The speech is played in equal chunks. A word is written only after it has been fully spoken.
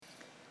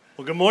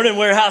Well, good morning,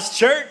 Warehouse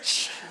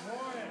Church.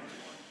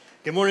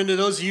 Good morning to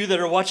those of you that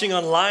are watching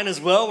online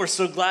as well. We're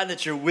so glad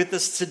that you're with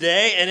us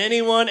today. And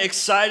anyone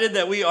excited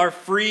that we are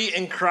free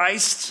in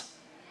Christ?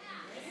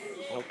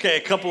 Okay,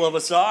 a couple of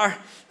us are.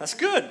 That's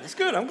good. That's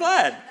good. I'm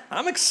glad.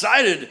 I'm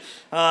excited.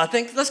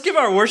 Let's give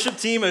our worship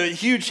team a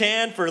huge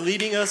hand for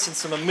leading us in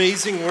some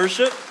amazing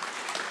worship.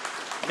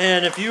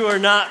 And if you are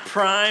not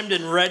primed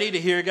and ready to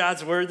hear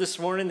God's word this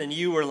morning, then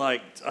you were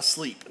like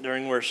asleep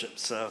during worship.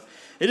 So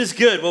it is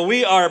good. Well,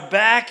 we are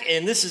back,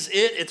 and this is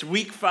it. It's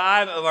week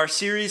 5 of our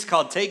series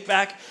called Take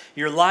Back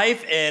Your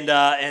Life,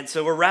 and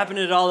so we're wrapping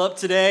it all up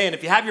today. And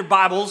if you have your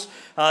Bibles,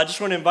 I just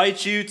want to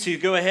invite you to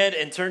go ahead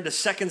and turn to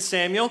 2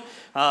 Samuel.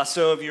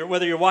 So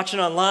whether you're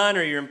watching online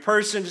or you're in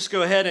person, just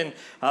go ahead and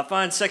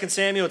find 2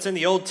 Samuel. It's in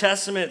the Old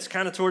Testament. It's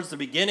kind of towards the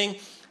beginning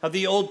of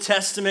the Old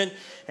Testament,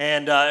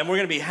 and we're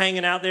going to be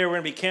hanging out there. We're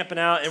going to be camping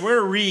out, and we're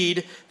going to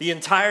read the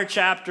entire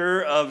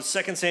chapter of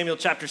 2 Samuel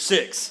chapter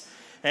 6.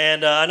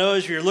 And I know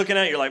as you're looking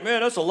at it, you're like,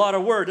 man, that's a lot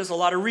of word. That's a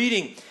lot of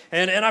reading.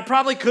 And I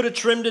probably could have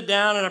trimmed it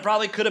down, and I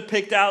probably could have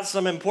picked out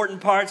some important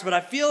parts, but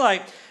I feel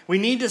like we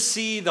need to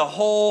see the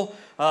whole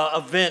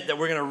event that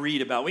we're going to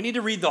read about. We need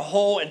to read the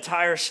whole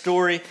entire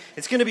story.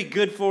 It's going to be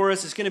good for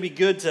us. It's going to be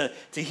good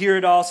to hear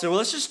it all. So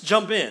let's just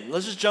jump in.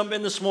 Let's just jump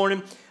in this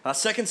morning.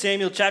 2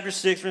 Samuel chapter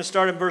 6, we're going to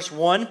start in verse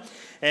 1.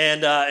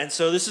 And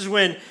so this is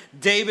when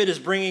David is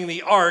bringing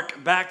the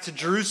ark back to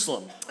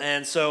Jerusalem.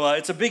 And so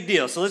it's a big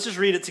deal. So let's just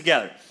read it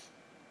together.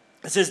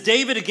 It says,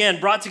 David again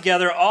brought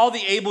together all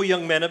the able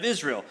young men of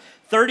Israel,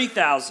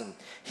 30,000.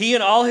 He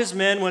and all his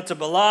men went to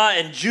Bala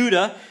and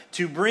Judah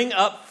to bring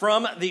up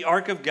from the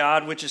ark of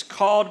God, which is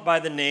called by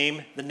the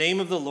name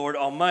of the Lord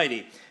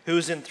Almighty, who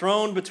is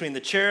enthroned between the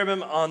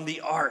cherubim on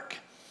the ark.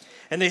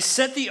 And they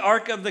set the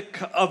ark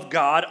of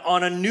God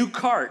on a new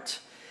cart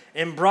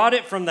and brought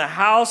it from the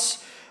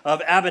house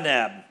of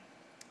Abinab,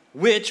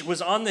 which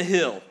was on the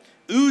hill.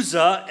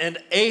 Uzzah and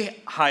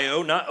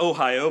Ahio, not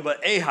Ohio,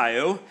 but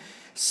Ahio,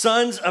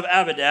 sons of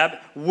Abinab,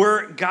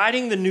 were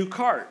guiding the new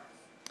cart,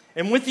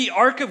 and with the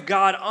ark of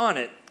God on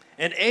it,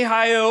 and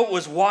Ahio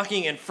was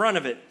walking in front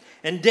of it.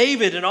 And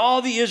David and all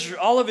of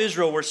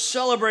Israel were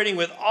celebrating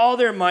with all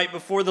their might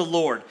before the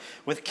Lord,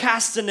 with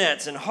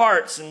castanets and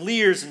harps and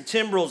lyres and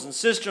timbrels and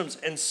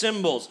sistrums and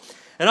cymbals.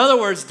 In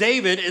other words,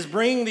 David is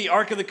bringing the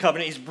Ark of the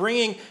Covenant. He's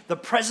bringing the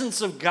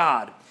presence of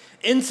God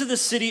into the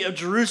city of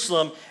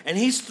Jerusalem, and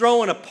he's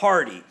throwing a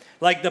party.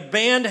 Like the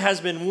band has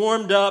been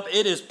warmed up,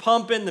 it is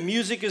pumping, the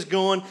music is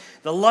going,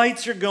 the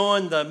lights are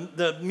going,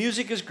 the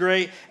music is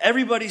great,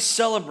 everybody's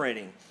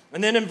celebrating.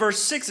 And then in verse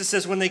 6 it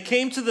says, when they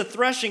came to the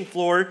threshing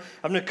floor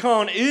of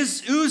Nacon,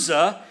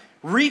 Uzzah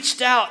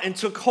reached out and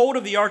took hold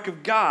of the ark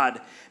of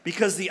God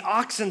because the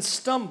oxen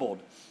stumbled.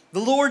 The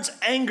Lord's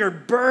anger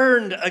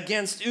burned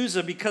against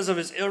Uzzah because of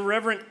his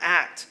irreverent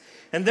act,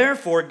 and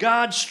therefore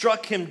God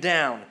struck him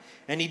down,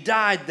 and he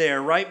died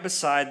there right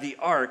beside the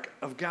ark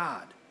of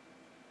God.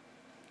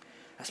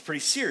 That's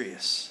pretty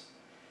serious.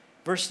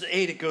 Verse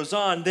 8, it goes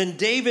on. Then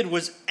David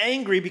was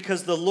angry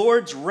because the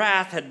Lord's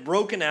wrath had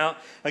broken out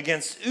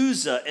against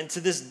Uzzah, and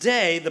to this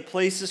day the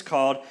place is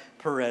called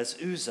Perez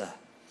Uzzah.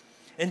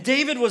 And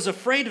David was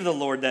afraid of the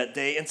Lord that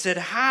day and said,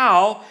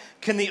 how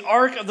can the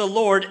ark of the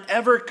Lord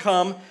ever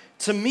come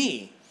to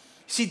me?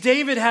 See,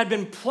 David had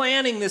been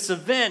planning this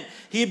event.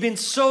 He had been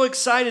so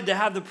excited to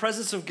have the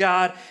presence of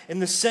God in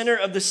the center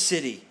of the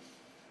city,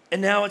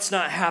 and now it's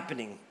not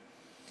happening.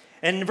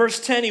 And in verse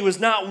 10, he was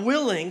not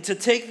willing to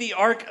take the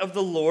ark of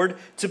the Lord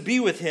to be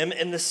with him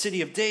in the city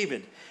of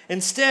David.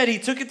 Instead, he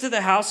took it to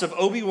the house of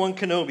took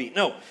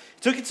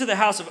it to the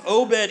house of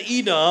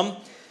Obed-Edom,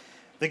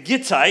 the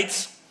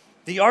Gittite.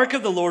 The ark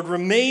of the Lord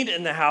remained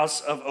in the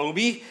house of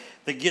Obi,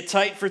 the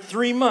Gittite, for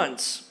 3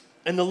 months,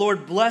 and the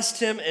Lord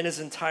blessed him and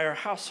his entire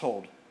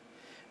household.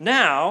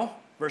 Now,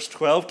 verse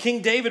 12,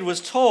 King David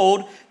was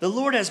told, the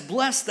Lord has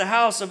blessed the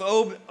house of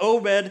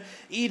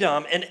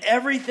Obed-Edom and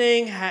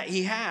everything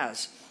he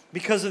has,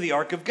 because of the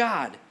ark of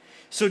God.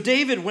 So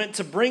David went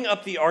to bring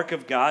up the ark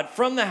of God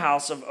from the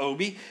house of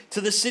Obi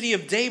to the city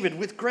of David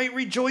with great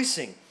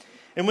rejoicing.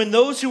 And when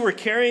those who were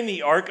carrying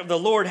the ark of the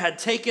Lord had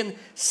taken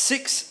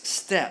 6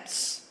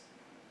 steps,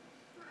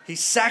 he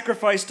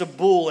sacrificed a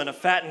bull and a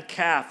fattened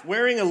calf,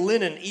 wearing a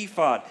linen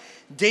ephod.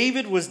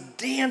 David was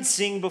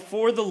dancing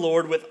before the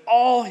Lord with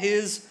all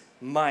his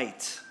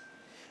might.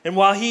 And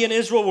while he and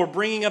Israel were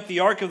bringing up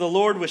the ark of the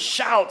Lord with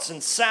shouts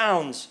and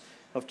sounds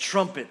of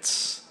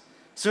trumpets.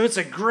 So it's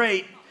a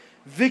great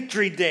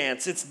victory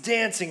dance. It's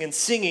dancing and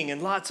singing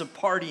and lots of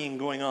partying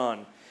going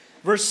on.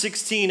 Verse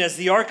 16, as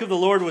the ark of the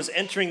Lord was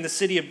entering the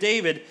city of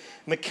David,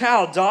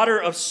 Michal, daughter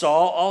of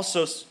Saul,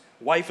 also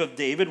wife of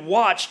David,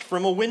 watched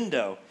from a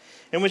window.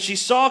 And when she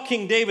saw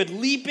King David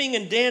leaping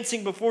and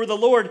dancing before the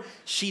Lord,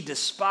 she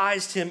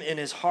despised him in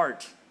his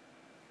heart.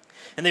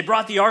 And they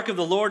brought the ark of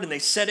the Lord and they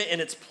set it in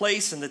its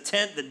place in the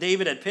tent that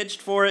David had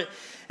pitched for it.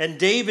 And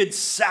David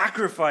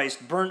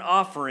sacrificed burnt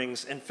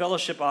offerings and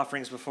fellowship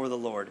offerings before the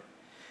Lord.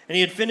 And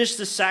he had finished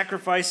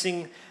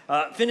sacrificing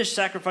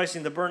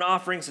the burnt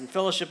offerings and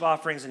fellowship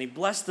offerings, and he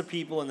blessed the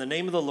people in the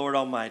name of the Lord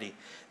Almighty.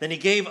 Then he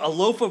gave a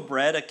loaf of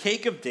bread, a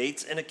cake of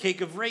dates, and a cake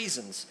of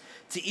raisins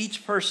to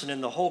each person in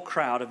the whole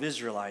crowd of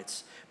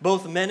Israelites.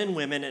 Both men and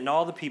women and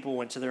all the people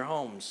went to their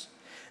homes.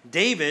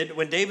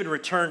 When David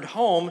returned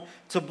home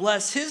to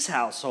bless his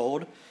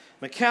household,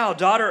 Michal,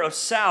 daughter of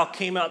Saul,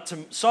 came out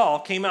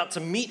to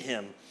meet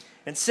him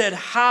and said,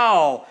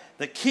 "How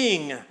the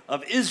king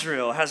of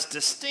Israel has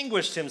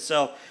distinguished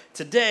himself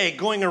today,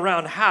 going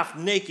around half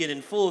naked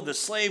and full of the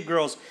slave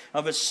girls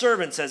of his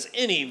servants as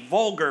any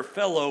vulgar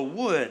fellow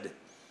would."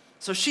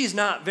 So she's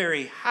not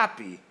very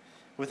happy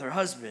with her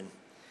husband.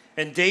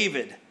 And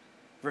David,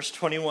 verse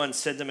 21,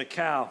 said to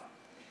Michal,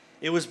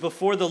 "It was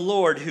before the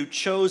Lord who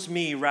chose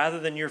me rather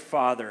than your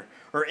father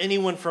or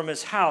anyone from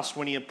his house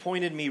when he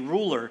appointed me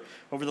ruler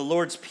over the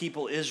Lord's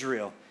people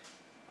Israel.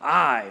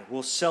 I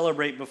will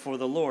celebrate before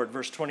the Lord."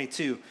 Verse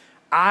 22,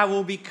 "I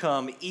will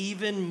become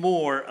even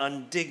more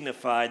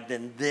undignified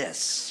than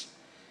this.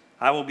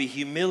 I will be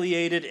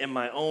humiliated in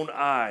my own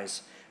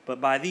eyes,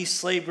 but by these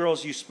slave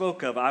girls you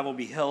spoke of, I will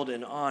be held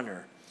in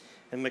honor."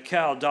 And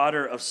Michal,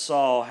 daughter of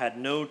Saul, had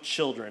no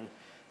children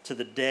to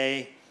the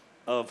day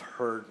of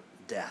her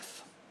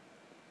death.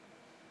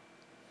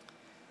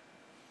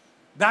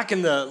 Back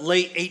in the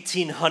late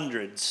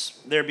 1800s,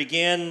 there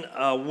began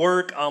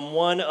work on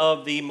one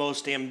of the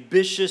most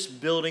ambitious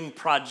building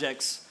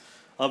projects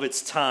of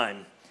its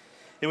time.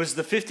 It was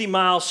the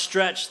 50-mile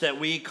stretch that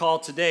we call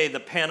today the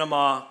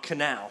Panama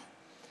Canal.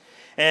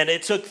 And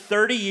it took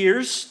 30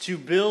 years to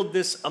build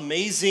this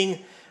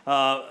amazing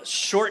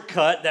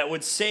shortcut that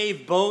would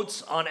save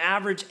boats on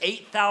average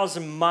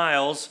 8,000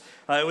 miles.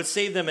 It would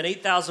save them an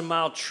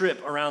 8,000-mile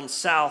trip around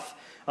South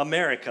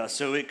America.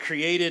 So it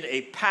created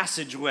a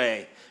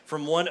passageway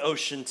from one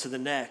ocean to the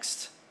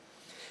next.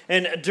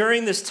 And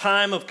during this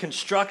time of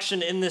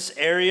construction in this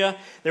area,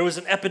 there was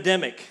an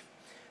epidemic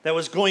that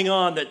was going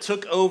on that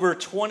took over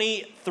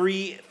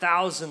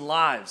 23,000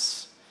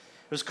 lives.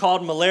 It was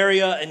called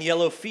malaria and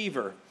yellow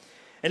fever.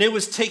 And it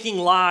was taking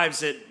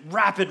lives at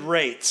rapid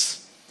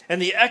rates.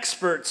 And the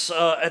experts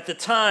at the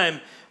time,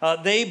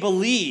 they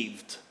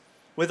believed,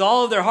 with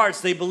all of their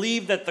hearts, they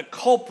believed that the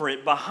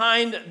culprit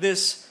behind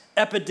this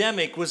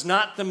epidemic was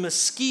not the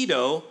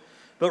mosquito,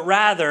 but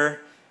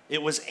rather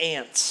it was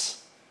ants.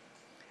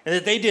 And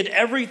that they did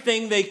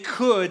everything they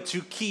could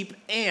to keep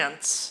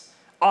ants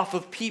off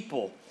of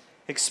people,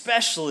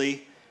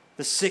 especially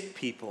the sick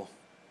people.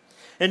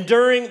 And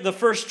during the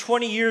first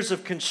 20 years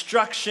of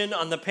construction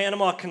on the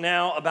Panama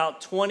Canal, about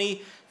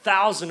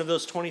 20,000 of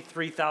those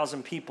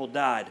 23,000 people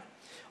died.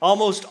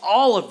 Almost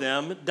all of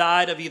them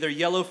died of either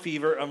yellow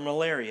fever or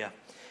malaria.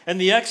 And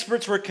the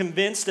experts were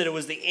convinced that it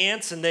was the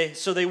ants, and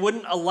so they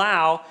wouldn't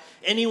allow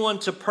anyone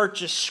to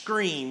purchase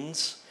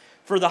screens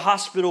for the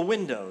hospital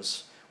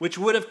windows, which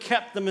would have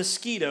kept the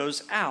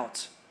mosquitoes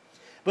out.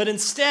 But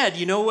instead,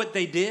 you know what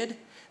they did?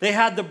 They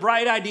had the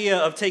bright idea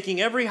of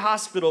taking every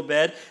hospital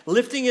bed,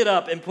 lifting it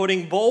up, and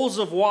putting bowls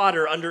of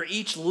water under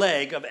each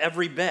leg of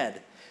every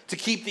bed to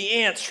keep the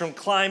ants from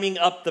climbing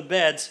up the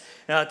beds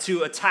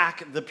to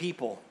attack the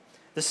people,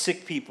 the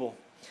sick people.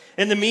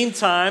 In the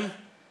meantime,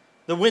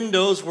 the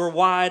windows were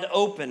wide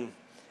open.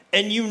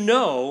 And you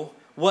know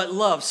what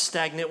loves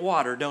stagnant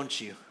water,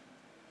 don't you?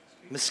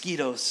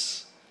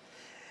 Mosquitoes.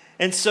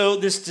 And so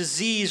this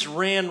disease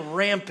ran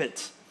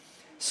rampant.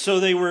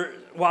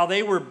 While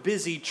they were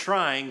busy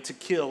trying to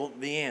kill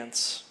the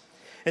ants.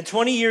 And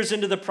 20 years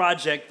into the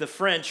project, the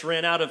French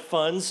ran out of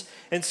funds.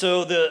 And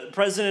so the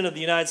president of the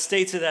United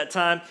States at that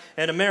time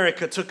and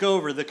America took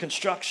over the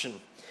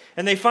construction.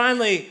 And they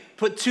finally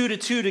put two to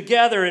two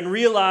together and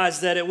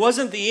realized that it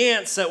wasn't the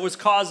ants that was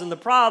causing the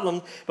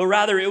problem, but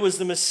rather it was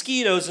the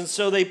mosquitoes. And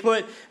so they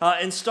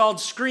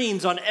installed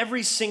screens on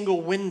every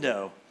single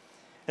window.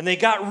 And they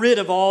got rid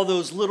of all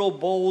those little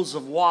bowls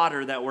of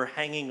water that were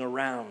hanging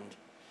around.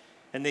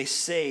 And they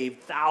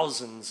saved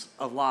thousands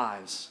of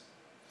lives.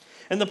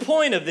 And the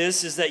point of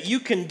this is that you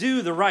can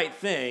do the right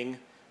thing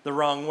the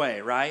wrong way,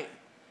 right?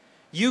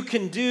 You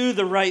can do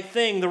the right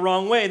thing the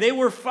wrong way. They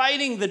were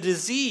fighting the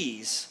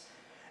disease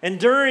and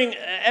doing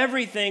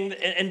everything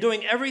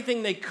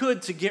they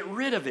could to get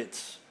rid of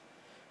it.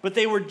 But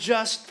they were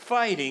just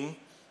fighting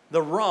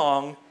the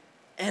wrong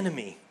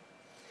enemy.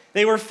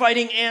 They were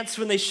fighting ants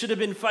when they should have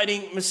been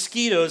fighting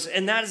mosquitoes,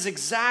 and that is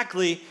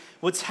exactly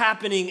what's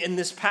happening in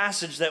this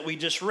passage that we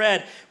just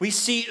read. We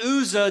see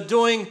Uzzah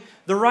doing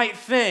the right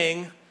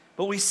thing,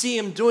 but we see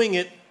him doing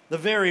it the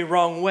very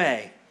wrong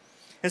way.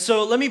 And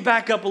so let me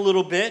back up a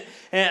little bit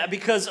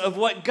because of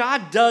what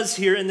God does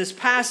here in this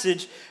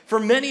passage. For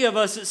many of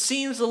us, it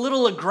seems a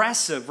little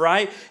aggressive,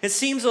 right? It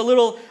seems a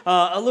little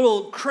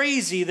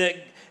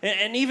crazy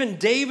and even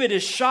David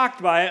is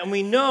shocked by it. And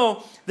we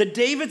know that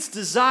David's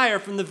desire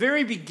from the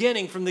very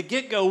beginning, from the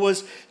get-go,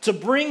 was to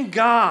bring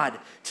God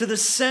to the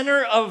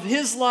center of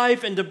his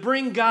life and to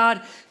bring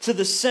God to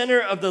the center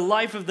of the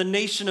life of the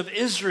nation of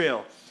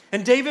Israel.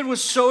 And David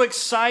was so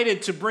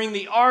excited to bring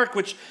the ark,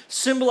 which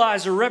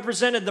symbolized or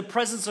represented the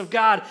presence of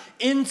God,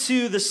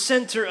 into the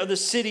center of the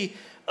city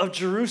of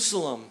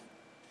Jerusalem.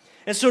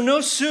 And so no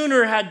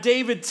sooner had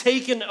David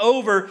taken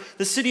over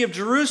the city of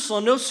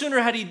Jerusalem, no sooner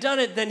had he done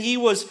it than he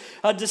was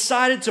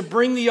decided to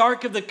bring the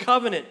Ark of the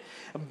Covenant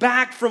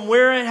back from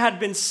where it had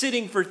been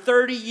sitting for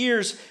 30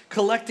 years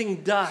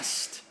collecting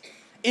dust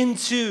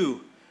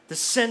into the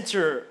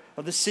center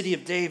of the city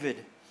of David.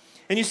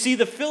 And you see,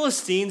 the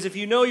Philistines, if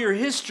you know your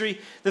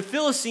history, the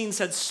Philistines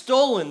had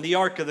stolen the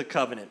Ark of the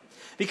Covenant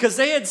because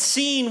they had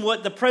seen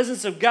what the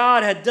presence of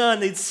God had done.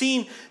 They'd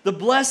seen the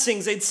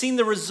blessings. They'd seen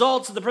the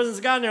results of the presence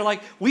of God. And they're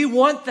like, we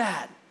want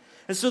that.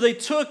 And so they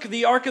took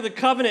the Ark of the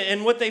Covenant.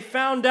 And what they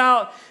found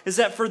out is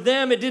that for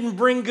them, it didn't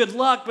bring good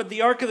luck. But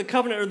the Ark of the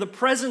Covenant, or the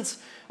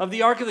presence of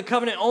the Ark of the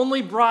Covenant,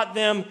 only brought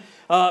them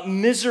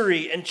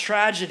misery and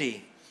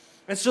tragedy.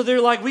 And so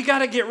they're like, we got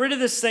to get rid of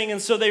this thing.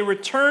 And so they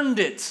returned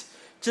it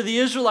to the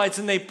Israelites.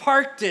 And they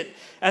parked it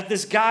at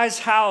this guy's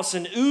house.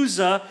 And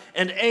Uzzah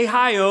and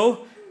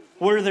Ahio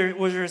were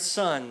their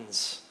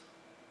sons.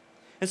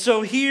 And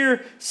so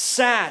here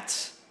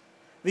sat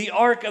the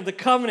Ark of the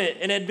Covenant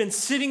and had been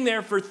sitting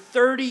there for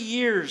 30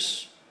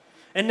 years.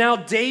 And now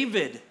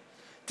David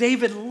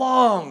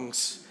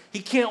longs. He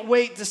can't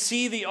wait to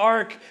see the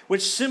Ark,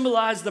 which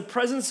symbolized the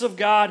presence of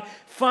God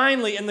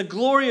finally, and the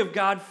glory of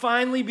God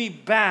finally be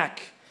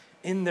back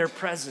in their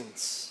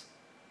presence.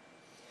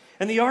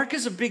 And the Ark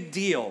is a big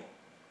deal.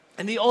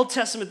 In the Old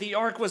Testament, the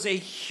Ark was a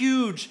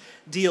huge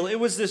deal. It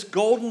was this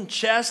golden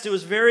chest. It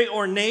was very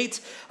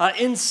ornate.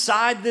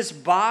 Inside this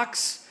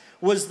box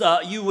was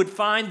you would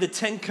find the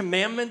 10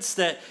 Commandments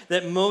that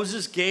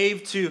Moses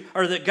gave to,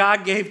 or that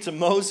God gave to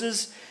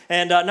Moses.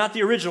 And not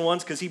the original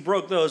ones, because he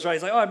broke those, right?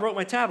 He's like, oh, I broke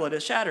my tablet.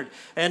 It shattered.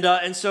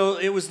 And so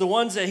it was the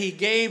ones that he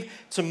gave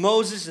to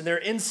Moses, and they're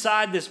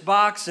inside this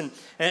box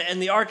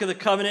and the Ark of the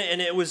Covenant,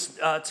 and it was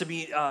to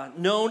be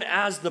known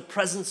as the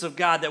presence of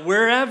God, that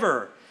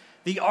wherever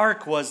the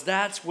Ark was,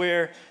 that's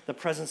where the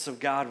presence of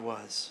God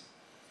was.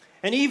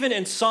 And even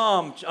in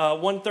Psalm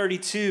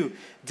 132,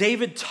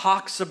 David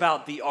talks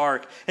about the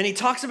Ark. And he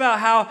talks about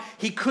how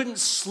he couldn't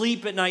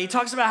sleep at night. He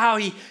talks about how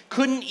he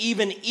couldn't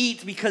even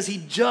eat because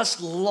he just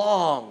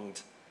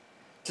longed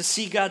to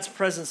see God's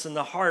presence in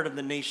the heart of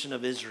the nation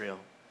of Israel.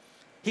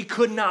 He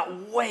could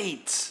not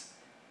wait.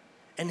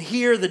 And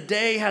here the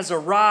day has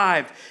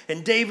arrived,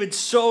 and David's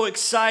so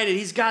excited.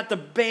 He's got the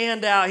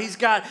band out. He's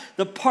got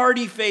the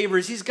party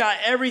favors. He's got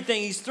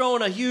everything. He's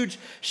throwing a huge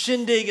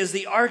shindig as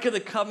the Ark of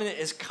the Covenant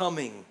is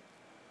coming.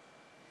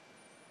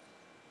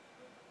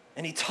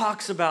 And he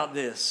talks about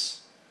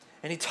this.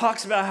 And he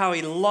talks about how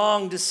he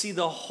longed to see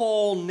the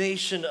whole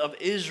nation of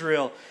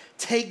Israel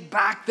take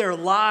back their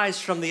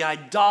lives from the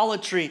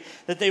idolatry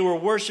that they were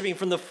worshiping,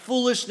 from the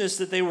foolishness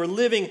that they were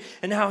living,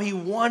 and how he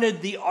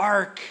wanted the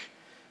Ark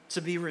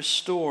to be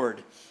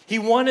restored. He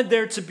wanted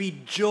there to be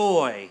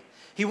joy.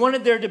 He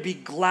wanted there to be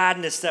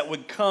gladness that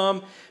would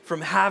come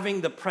from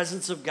having the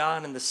presence of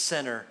God in the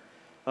center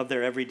of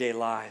their everyday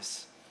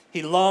lives.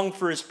 He longed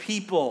for his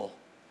people.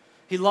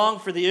 He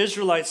longed for the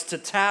Israelites to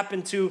tap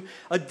into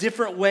a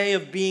different way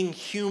of being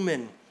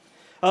human,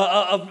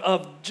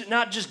 of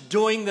not just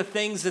doing the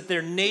things that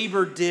their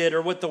neighbor did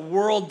or what the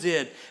world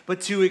did,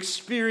 but to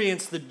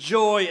experience the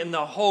joy and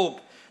the hope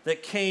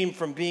that came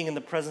from being in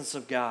the presence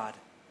of God.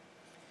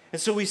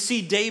 And so we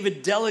see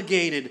David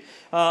delegated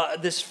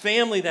this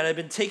family that had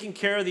been taking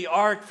care of the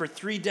Ark for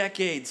 3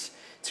 decades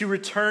to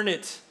return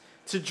it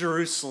to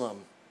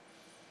Jerusalem.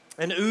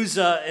 And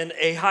Uzzah and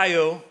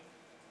Ahio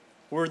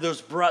were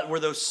those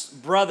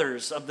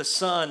brothers of the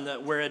son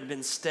where it had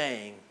been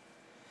staying.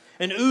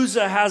 And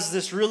Uzzah has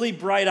this really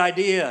bright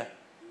idea.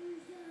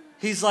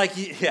 He's like,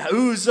 yeah,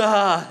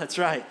 Uzzah, that's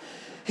right.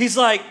 He's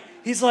like,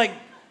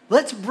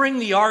 let's bring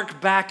the Ark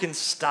back in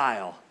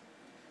style.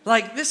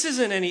 Like, this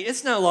isn't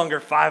it's no longer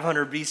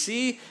 500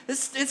 BC.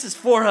 This is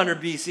 400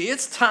 BC.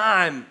 It's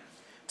time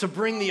to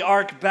bring the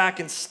Ark back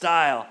in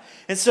style.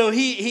 And so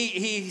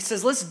he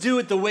says, let's do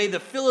it the way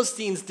the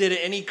Philistines did it.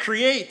 And he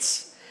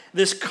creates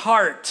this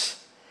cart,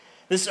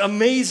 this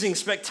amazing,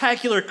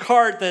 spectacular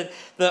cart that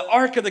the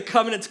Ark of the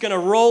Covenant's going to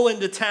roll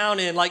into town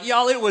in. Like,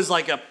 y'all, it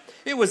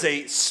was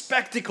a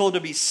spectacle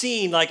to be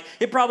seen. Like,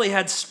 it probably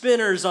had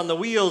spinners on the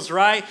wheels,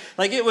 right?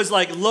 Like, it was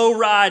like low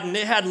ride, and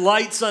it had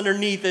lights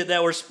underneath it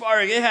that were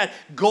sparkling. It had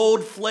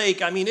gold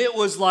flake. I mean, it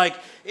was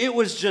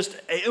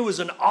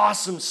an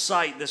awesome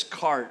sight, this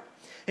cart.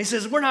 And he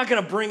says, we're not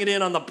going to bring it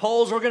in on the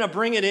poles. We're going to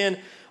bring it in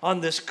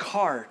on this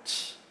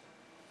cart.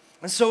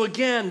 And so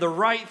again, the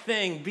right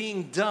thing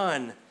being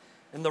done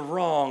in the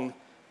wrong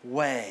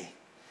way.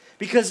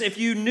 Because if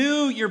you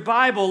knew your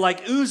Bible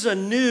like Uzzah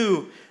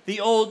knew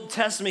the Old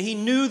Testament, he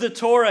knew the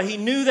Torah, he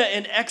knew that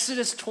in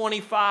Exodus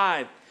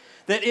 25,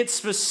 that it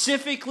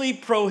specifically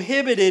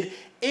prohibited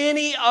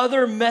any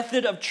other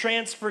method of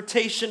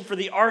transportation for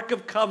the Ark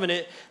of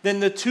Covenant than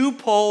the 2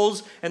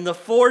 poles and the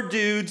 4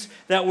 dudes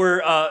that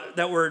were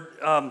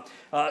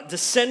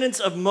descendants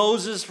of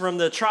Moses from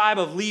the tribe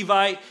of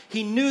Levite.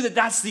 He knew that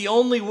that's the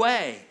only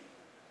way.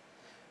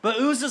 But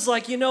Uzzah's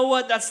like, you know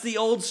what? That's the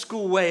old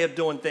school way of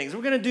doing things.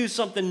 We're going to do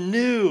something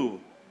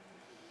new.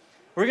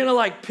 We're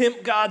going to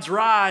pimp God's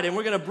ride, and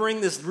we're going to bring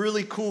this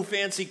really cool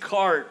fancy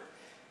cart,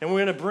 and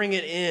we're going to bring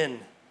it in.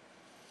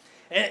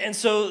 And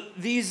so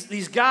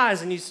these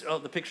guys, and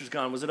the picture's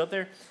gone. Was it up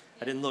there?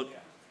 I didn't look.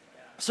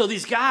 So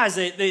these guys,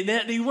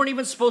 they weren't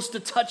even supposed to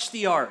touch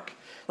the ark.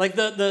 Like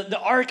the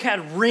ark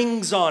had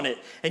rings on it,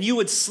 and you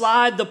would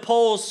slide the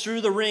poles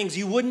through the rings.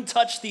 You wouldn't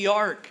touch the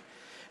ark.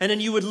 And then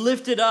you would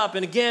lift it up.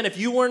 And again, if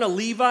you weren't a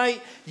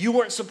Levite, you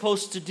weren't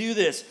supposed to do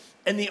this.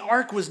 And the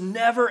ark was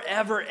never,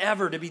 ever,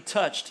 ever to be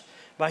touched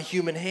by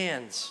human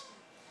hands.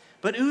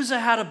 But Uzzah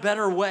had a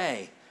better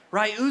way,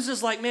 right?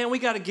 Uzzah's like, man, we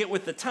got to get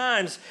with the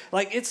times.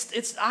 Like,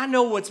 I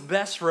know what's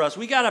best for us.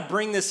 We got to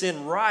bring this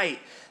in right.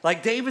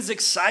 Like, David's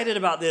excited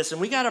about this, and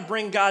we got to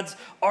bring God's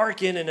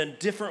ark in a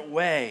different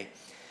way.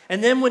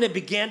 And then when it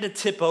began to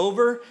tip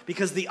over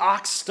because the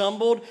ox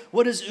stumbled,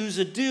 what does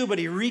Uzzah do? But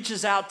he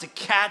reaches out to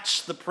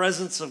catch the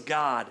presence of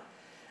God.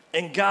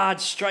 And God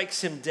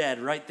strikes him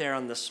dead right there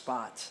on the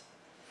spot.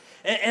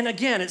 And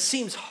again, it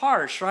seems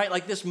harsh, right?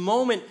 Like this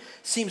moment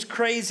seems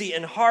crazy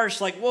and harsh.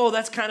 Like, whoa,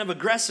 that's kind of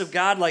aggressive,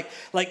 God. Like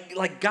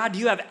God, do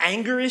you have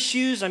anger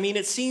issues? I mean,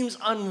 it seems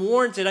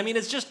unwarranted. I mean,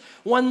 it's just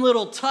one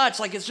little touch.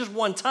 Like it's just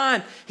one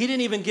time. He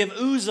didn't even give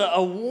Uzzah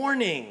a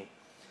warning.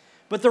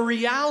 But the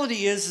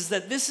reality is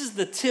that this is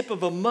the tip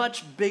of a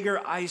much bigger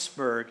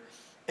iceberg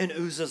in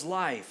Uzzah's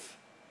life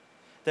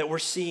that we're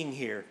seeing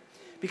here.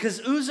 Because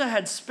Uzzah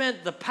had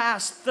spent the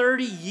past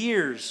 30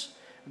 years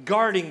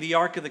guarding the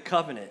Ark of the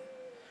Covenant.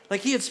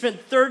 Like he had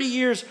spent 30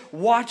 years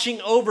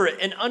watching over it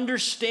and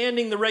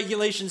understanding the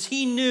regulations.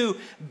 He knew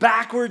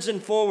backwards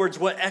and forwards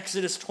what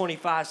Exodus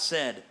 25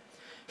 said.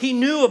 He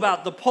knew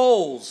about the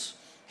poles.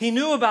 He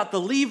knew about the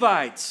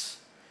Levites.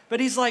 But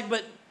he's like,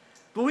 but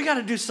we got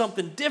to do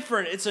something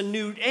different. It's a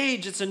new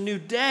age. It's a new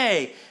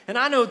day. And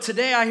I know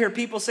today I hear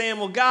people saying,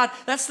 well, God,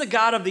 that's the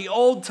God of the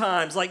old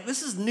times. Like,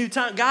 this is new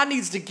time. God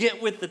needs to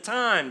get with the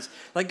times.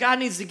 Like, God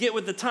needs to get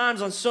with the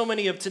times on so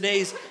many of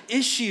today's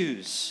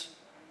issues.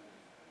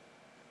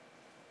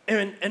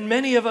 And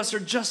many of us are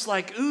just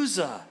like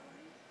Uzzah.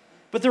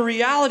 But the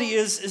reality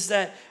is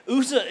that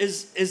Uzzah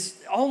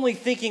is only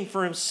thinking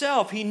for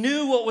himself. He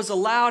knew what was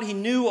allowed. He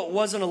knew what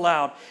wasn't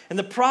allowed. And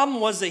the problem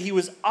was that he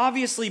was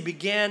obviously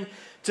began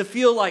to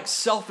feel like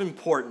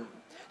self-important.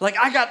 Like,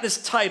 I got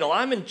this title.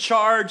 I'm in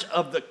charge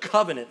of the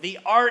covenant, the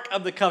Ark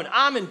of the Covenant.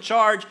 I'm in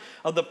charge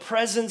of the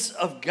presence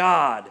of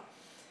God.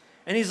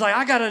 And he's like,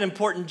 I got an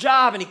important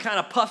job. And he kind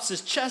of puffs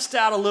his chest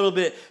out a little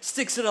bit,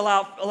 sticks it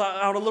out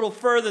a little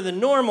further than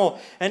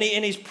normal. And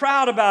he's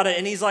proud about it.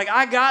 And he's like,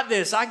 I got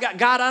this.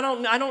 God,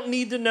 I don't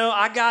need to know.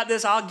 I got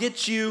this. I'll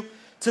get you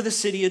to the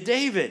city of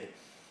David.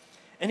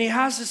 And he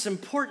has this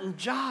important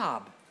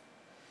job.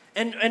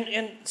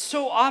 And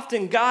so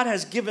often God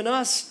has given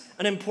us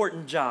an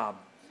important job.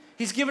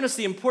 He's given us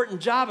the important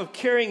job of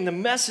carrying the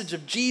message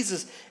of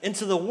Jesus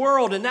into the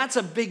world, and that's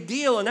a big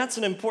deal, and that's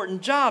an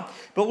important job.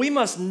 But we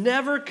must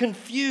never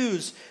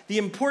confuse the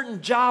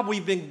important job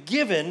we've been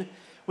given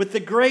with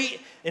a great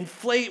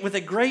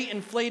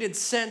inflated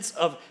sense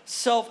of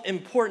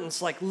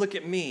self-importance, like, look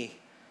at me.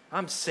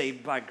 I'm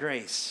saved by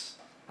grace.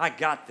 I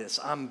got this.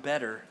 I'm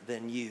better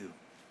than you.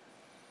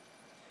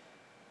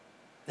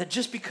 That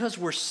just because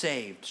we're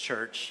saved,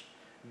 church,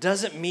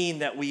 doesn't mean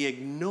that we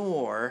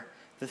ignore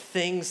the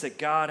things that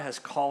God has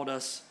called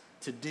us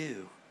to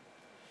do.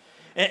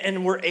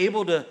 And we're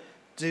able to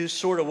do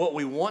sort of what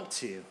we want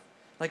to.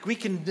 Like, we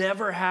can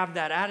never have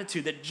that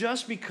attitude that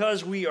just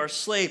because we are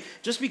slaves,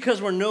 just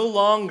because we're no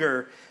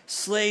longer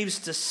slaves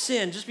to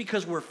sin, just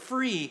because we're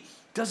free,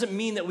 doesn't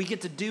mean that we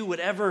get to do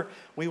whatever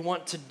we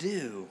want to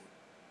do.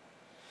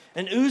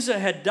 And Uzzah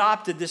had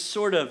adopted this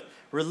sort of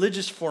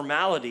religious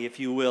formality, if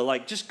you will,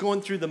 like just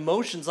going through the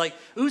motions. Like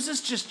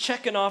Uzzah's just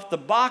checking off the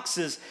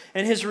boxes,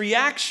 and his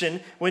reaction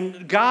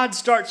when God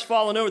starts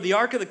falling over, the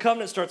Ark of the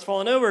Covenant starts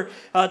falling over,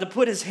 to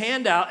put his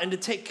hand out and to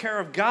take care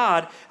of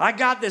God. I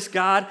got this,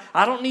 God.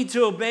 I don't need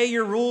to obey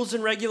your rules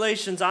and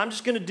regulations. I'm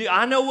just going to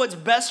I know what's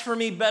best for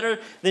me better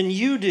than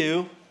you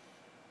do.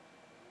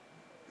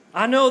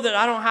 I know that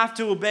I don't have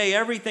to obey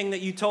everything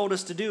that you told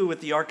us to do with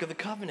the Ark of the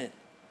Covenant.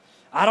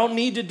 I don't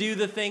need to do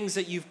the things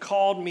that you've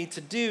called me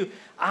to do.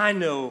 I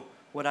know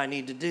what I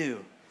need to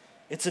do.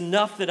 It's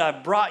enough that I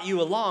brought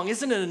you along.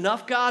 Isn't it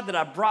enough, God, that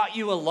I brought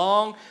you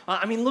along?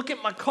 I mean, look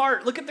at my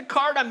cart. Look at the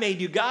cart I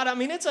made you, God. I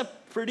mean, it's a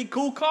pretty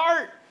cool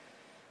cart.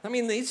 I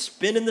mean, he's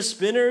spinning the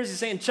spinners. He's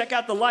saying, check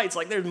out the lights.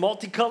 Like, there's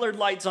multicolored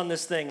lights on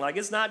this thing. Like,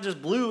 it's not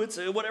just blue. It's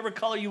whatever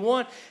color you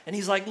want. And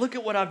he's like, look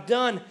at what I've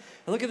done.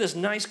 And look at this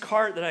nice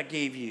cart that I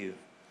gave you.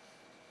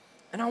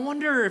 And I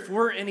wonder if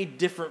we're any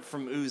different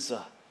from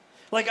Uzzah.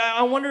 Like,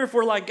 I wonder if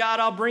we're like, God,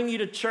 I'll bring you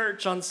to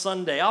church on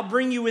Sunday. I'll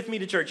bring you with me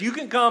to church. You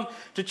can come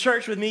to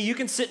church with me. You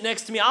can sit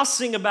next to me. I'll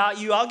sing about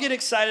you. I'll get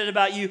excited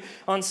about you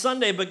on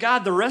Sunday. But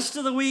God, the rest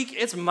of the week,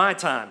 it's my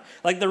time.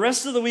 Like, the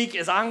rest of the week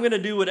is I'm going to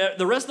do whatever.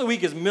 The rest of the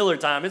week is Miller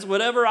time. It's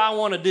whatever I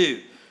want to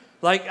do.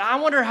 Like, I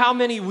wonder how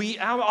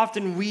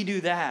often we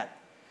do that.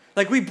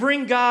 Like, we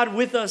bring God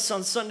with us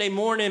on Sunday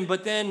morning,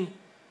 but then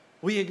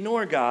we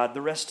ignore God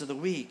the rest of the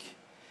week.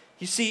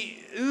 You see,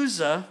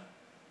 Uzzah,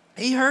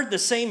 he heard the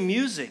same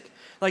music.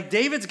 Like,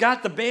 David's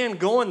got the band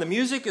going. The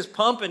music is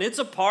pumping. It's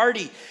a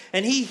party.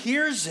 And he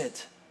hears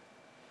it.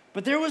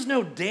 But there was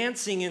no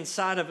dancing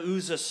inside of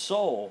Uzzah's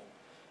soul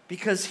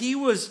because he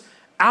was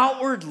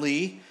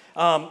outwardly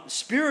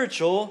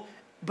spiritual,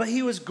 but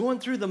he was going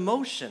through the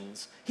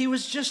motions. He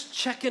was just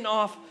checking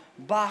off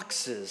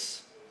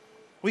boxes.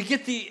 We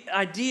get the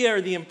idea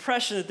or the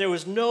impression that there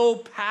was no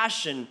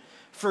passion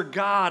for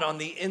God on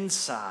the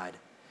inside.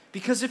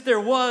 Because if there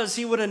was,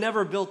 he would have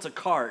never built a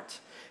cart.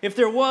 If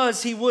there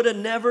was, he would have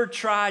never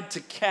tried to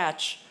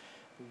catch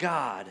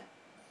God.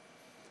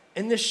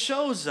 And this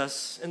shows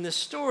us in this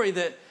story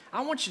that,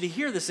 I want you to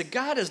hear this, that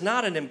God is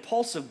not an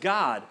impulsive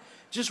God,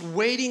 just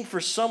waiting for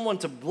someone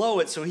to blow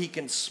it so he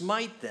can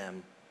smite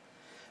them.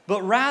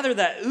 But rather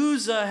that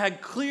Uzzah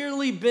had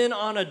clearly been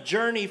on a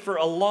journey for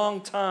a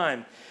long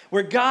time,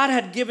 where God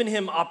had given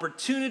him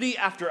opportunity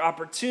after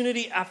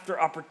opportunity after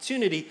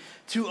opportunity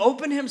to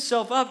open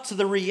himself up to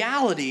the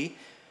reality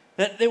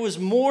that there was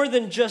more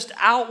than just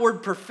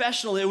outward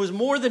professional. It was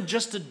more than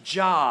just a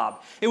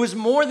job. It was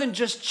more than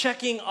just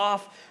checking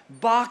off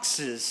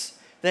boxes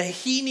that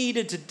he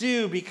needed to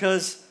do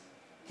because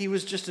he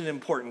was just an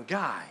important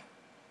guy.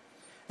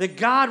 That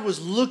God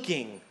was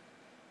looking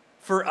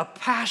for a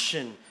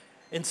passion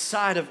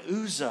inside of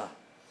Uzzah.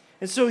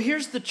 And so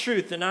here's the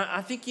truth, and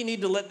I think you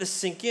need to let this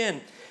sink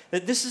in,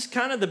 that this is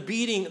kind of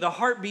the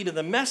heartbeat of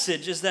the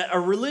message, is that a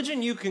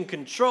religion you can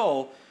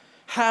control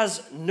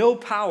has no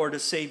power to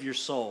save your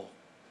soul.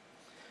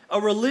 A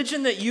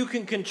religion that you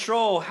can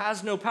control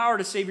has no power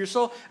to save your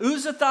soul.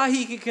 Uzzah thought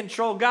he could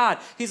control God.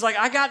 He's like,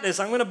 I got this.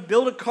 I'm going to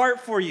build a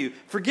cart for you.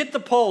 Forget the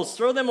poles.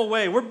 Throw them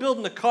away. We're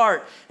building a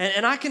cart.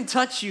 And I can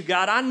touch you,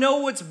 God. I know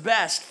what's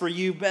best for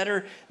you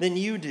better than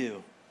you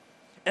do.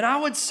 And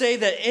I would say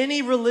that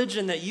any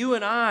religion that you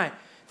and I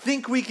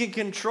think we can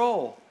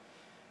control,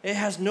 it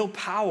has no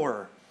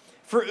power.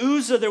 For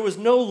Uzzah, there was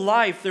no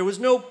life. There was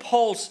no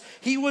pulse.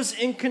 He was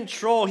in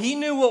control. He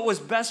knew what was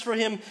best for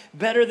him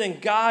better than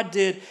God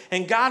did.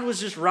 And God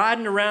was just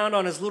riding around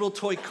on his little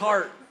toy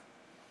cart.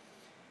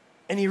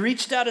 And he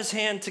reached out his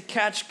hand to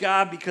catch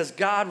God because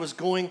God was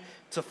going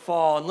to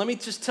fall. And let me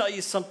just tell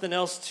you something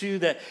else too,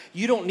 that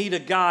you don't need a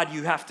God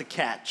you have to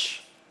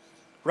catch,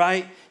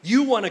 right?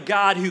 You want a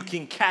God who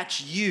can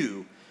catch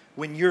you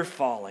when you're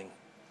falling.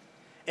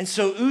 And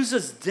so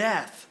Uzzah's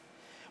death,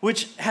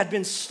 which had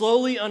been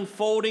slowly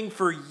unfolding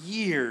for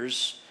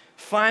years,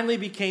 finally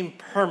became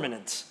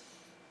permanent.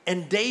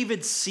 And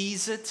David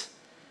sees it,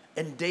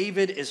 and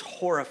David is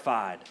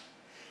horrified.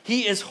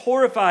 He is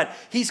horrified.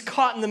 He's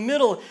caught in the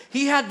middle.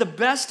 He had the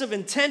best of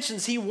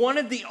intentions. He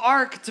wanted the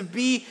ark to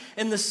be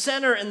in the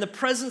center in the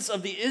presence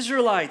of the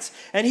Israelites.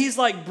 And he's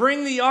like,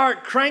 bring the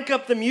ark, crank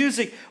up the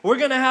music. We're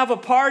going to have a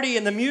party,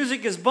 and the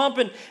music is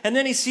bumping. And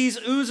then he sees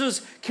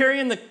Uzzah's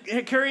carrying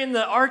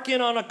the ark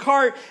in on a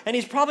cart, and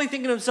he's probably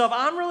thinking to himself,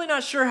 I'm really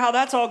not sure how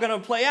that's all going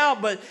to play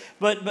out, but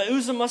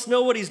Uzzah must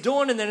know what he's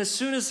doing. And then as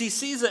soon as he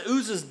sees that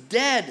Uzzah's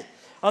dead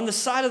on the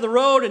side of the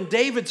road, and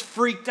David's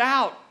freaked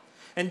out.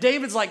 And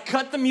David's like,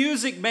 cut the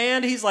music,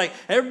 man. He's like,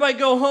 everybody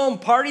go home.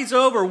 Party's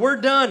over.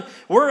 We're done.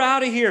 We're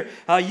out of here.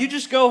 You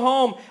just go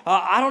home.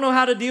 I don't know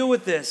how to deal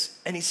with this.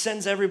 And he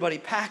sends everybody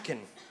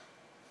packing.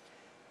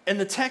 And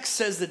the text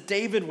says that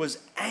David was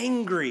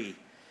angry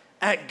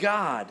at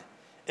God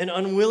and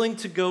unwilling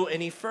to go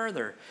any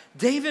further.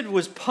 David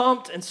was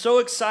pumped and so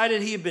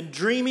excited. He had been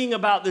dreaming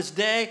about this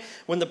day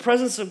when the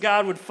presence of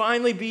God would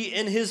finally be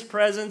in his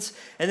presence.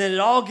 And then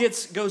it all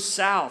goes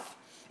south.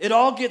 It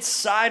all gets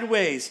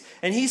sideways,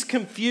 and he's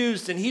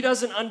confused, and he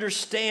doesn't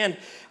understand,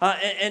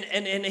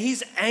 and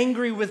he's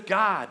angry with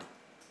God.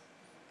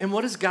 And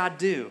what does God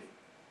do?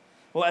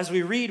 Well, as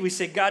we read, we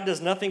say God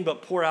does nothing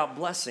but pour out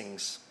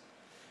blessings.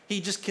 He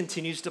just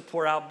continues to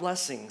pour out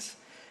blessings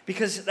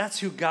because that's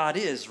who God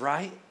is,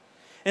 right?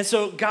 And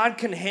so God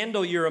can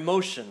handle your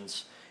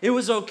emotions. It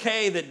was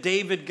okay that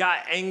David got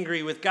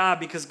angry with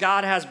God because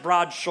God has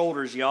broad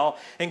shoulders, y'all.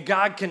 And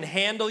God can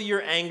handle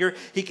your anger.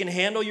 He can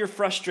handle your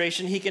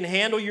frustration. He can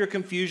handle your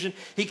confusion.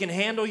 He can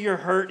handle your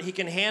hurt. He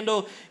can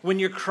handle when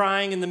you're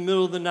crying in the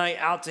middle of the night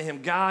out to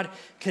him. God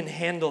can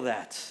handle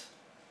that.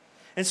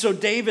 And so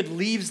David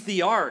leaves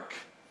the ark.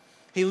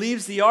 He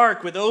leaves the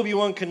ark with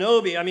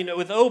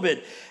with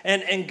Obed.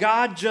 And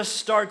God just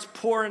starts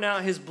pouring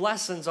out his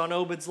blessings on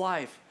Obed's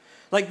life.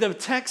 Like the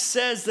text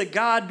says that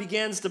God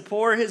begins to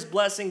pour his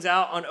blessings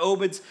out on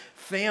Obed's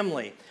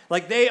family.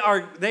 Like they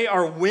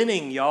are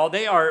winning, y'all.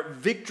 They are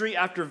victory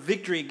after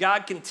victory.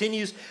 God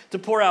continues to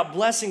pour out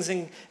blessings,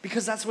 and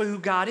because that's who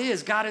God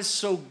is. God is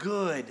so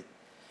good.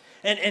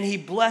 And he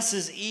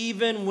blesses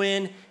even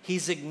when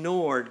he's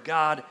ignored.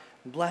 God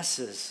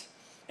blesses.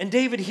 And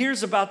David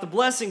hears about the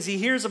blessings. He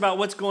hears about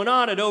what's going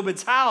on at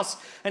Obed's house.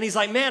 And he's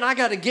like, man, I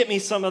got to get me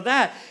some of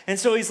that. And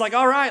so he's like,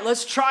 all right,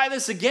 let's try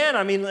this again.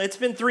 I mean, it's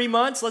been 3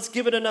 months. Let's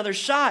give it another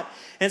shot.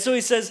 And so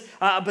he says,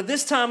 but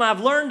this time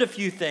I've learned a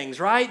few things,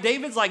 right?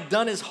 David's like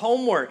done his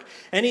homework.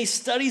 And he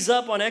studies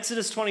up on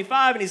Exodus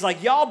 25. And he's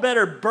like, y'all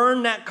better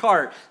burn that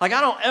cart. Like,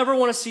 I don't ever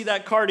want to see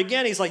that cart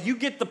again. He's like, you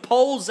get the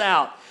poles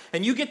out.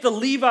 And you get the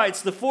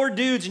Levites, the 4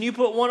 dudes, and you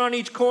put one on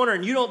each corner,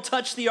 and you don't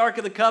touch the Ark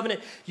of the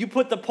Covenant. You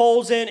put the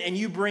poles in, and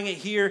you bring it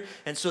here.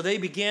 And so they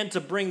began to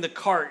bring the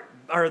cart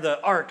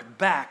the ark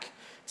back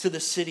to the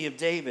city of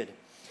David.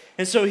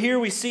 And so here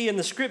we see in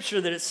the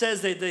scripture that it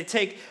says that they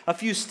take a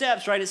few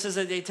steps, right? It says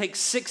that they take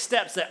 6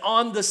 steps, that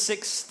on the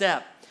 6th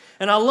step.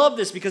 And I love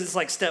this because it's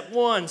like step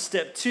 1,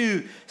 step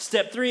 2,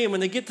 step 3. And when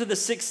they get to the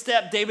 6th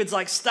step, David's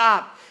like,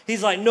 stop.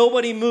 He's like,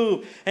 nobody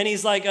move. And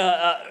he's like,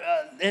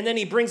 and then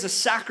he brings a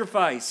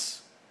sacrifice.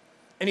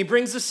 And he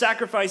brings the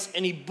sacrifice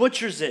and he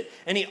butchers it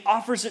and he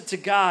offers it to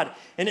God.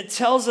 And it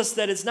tells us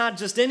that it's not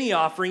just any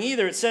offering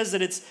either. It says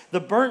that it's the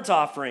burnt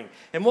offering.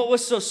 And what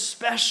was so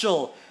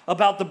special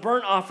about the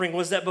burnt offering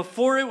was that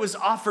before it was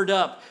offered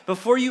up,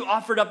 before you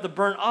offered up the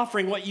burnt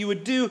offering, what you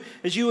would do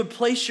is you would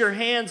place your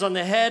hands on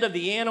the head of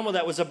the animal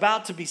that was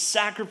about to be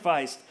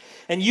sacrificed.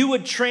 And you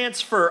would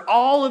transfer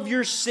all of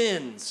your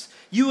sins.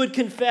 You would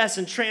confess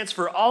and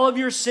transfer all of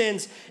your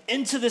sins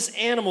into this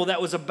animal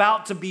that was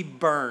about to be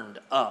burned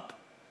up.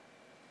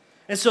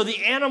 And so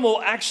the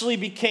animal actually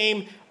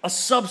became a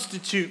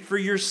substitute for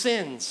your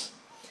sins.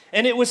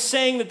 And it was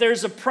saying that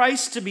there's a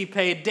price to be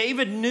paid.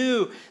 David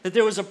knew that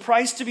there was a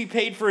price to be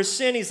paid for his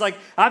sin. He's like,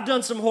 I've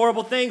done some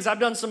horrible things.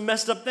 I've done some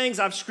messed up things.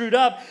 I've screwed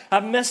up.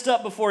 I've messed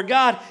up before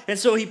God. And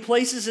so he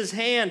places his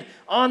hand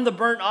on the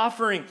burnt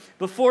offering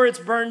before it's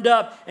burned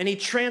up, and he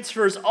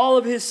transfers all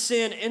of his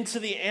sin into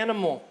the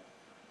animal.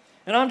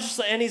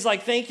 And he's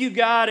like, thank you,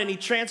 God. And he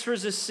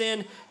transfers his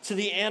sin to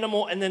the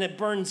animal, and then it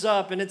burns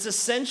up. And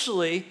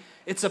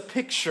it's a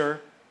picture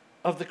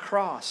of the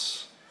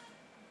cross.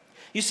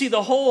 You see,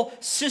 the whole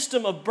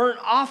system of burnt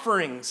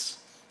offerings,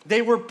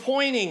 they were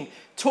pointing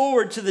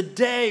toward to the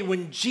day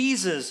when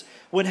Jesus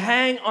would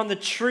hang on the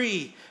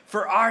tree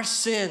for our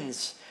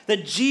sins,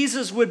 that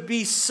Jesus would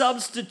be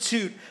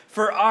substitute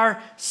for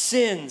our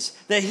sins,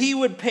 that he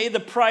would pay the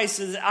price.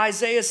 As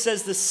Isaiah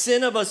says, the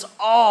sin of us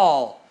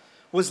all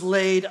was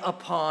laid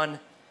upon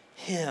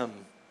him.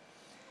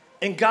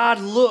 And God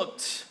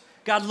looked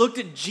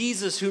at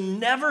Jesus, who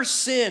never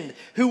sinned,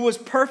 who was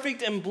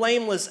perfect and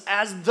blameless,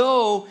 as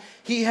though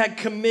he had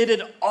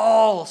committed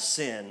all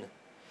sin,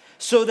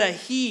 so that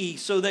he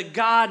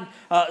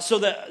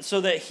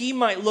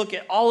might look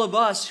at all of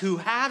us who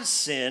have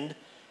sinned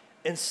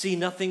and see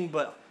nothing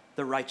but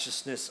the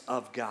righteousness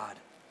of God.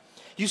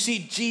 You see,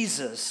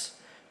 Jesus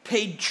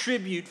paid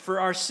tribute for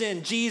our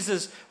sin.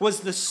 Jesus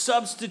was the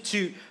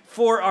substitute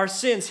for our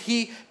sins.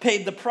 He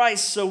paid the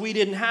price so we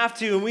didn't have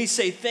to. And we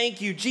say, thank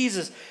you,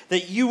 Jesus,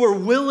 that you were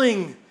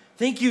willing.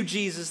 Thank you,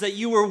 Jesus, that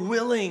you were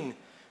willing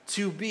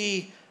to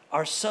be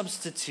our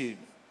substitute.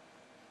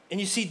 And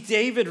you see,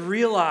 David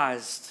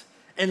realized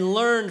and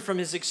learned from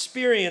his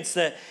experience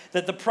that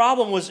the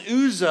problem was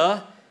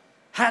Uzzah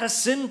had a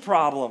sin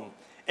problem.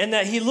 And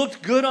that he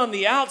looked good on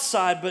the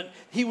outside, but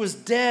he was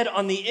dead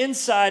on the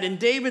inside. And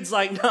David's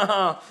like,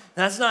 no,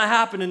 that's not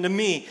happening to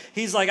me.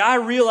 He's like, I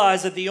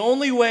realize that the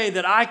only way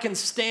that I can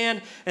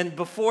stand and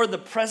before the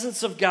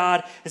presence of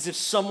God is if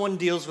someone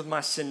deals with my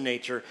sin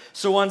nature.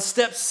 So on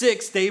step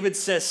 6, David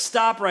says,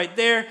 stop right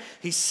there.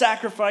 He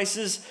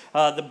sacrifices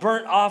the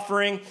burnt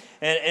offering,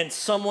 and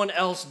someone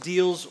else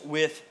deals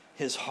with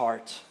his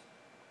heart.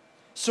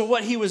 So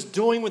what he was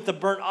doing with the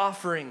burnt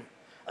offering,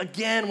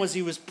 again, was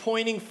he was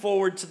pointing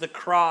forward to the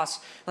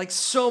cross, like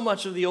so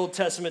much of the Old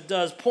Testament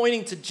does,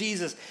 pointing to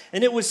Jesus.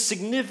 And it was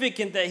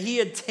significant that he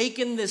had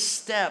taken this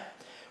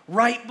step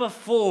right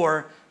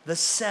before the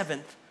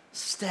 7th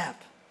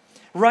step.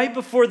 Right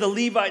before the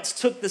Levites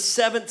took the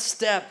 7th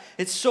step.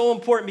 It's so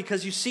important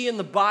because you see in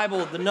the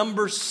Bible, the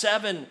number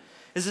 7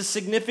 is a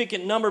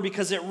significant number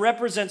because it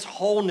represents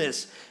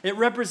wholeness. It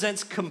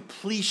represents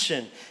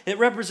completion. It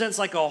represents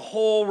like a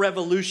whole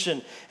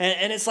revolution.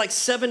 And it's like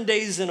 7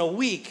 days in a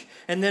week.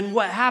 And then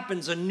what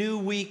happens? A new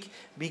week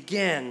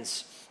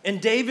begins. And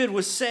David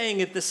was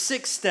saying at the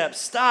 6th step,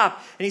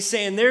 stop. And he's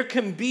saying there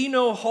can be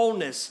no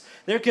wholeness.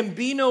 There can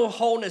be no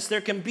wholeness.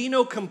 There can be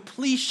no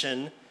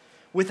completion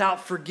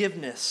without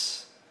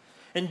forgiveness.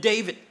 And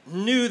David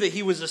knew that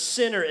he was a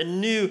sinner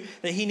and knew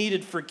that he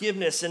needed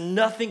forgiveness, and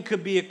nothing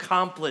could be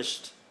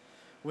accomplished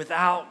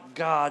without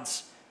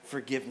God's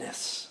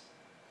forgiveness.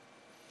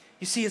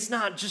 You see, it's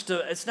not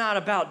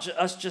about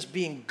us just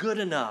being good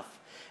enough.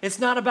 It's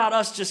not about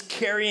us just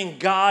carrying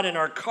God in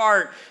our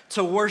cart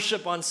to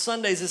worship on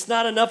Sundays. It's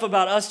not enough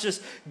about us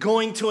just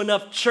going to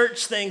enough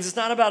church things. It's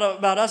not about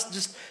us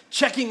just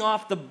checking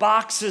off the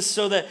boxes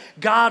so that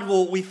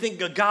we think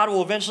God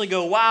will eventually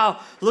go, wow,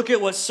 look at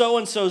what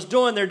so-and-so's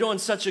doing. They're doing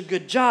such a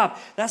good job.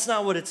 That's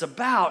not what it's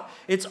about.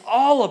 It's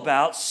all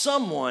about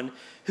someone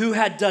who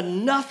had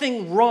done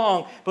nothing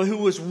wrong, but who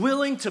was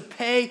willing to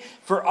pay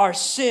for our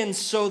sins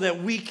so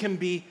that we can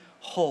be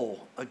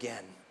whole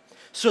again,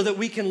 so that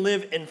we can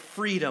live in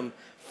freedom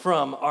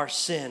from our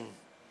sin.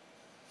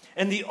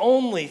 And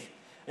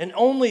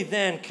only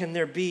then can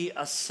there be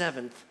a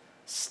 7th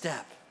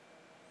step.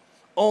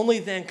 Only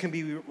then can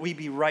we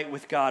be right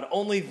with God.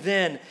 Only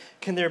then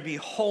can there be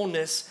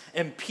wholeness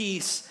and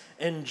peace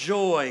and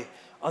joy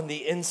on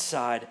the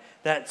inside.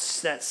 That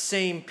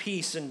same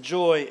peace and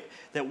joy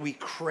that we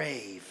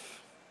crave.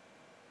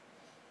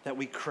 That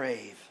we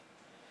crave.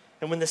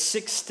 And when the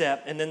 6th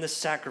step and then the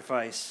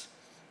sacrifice,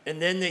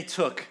 and then they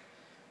took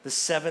the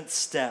 7th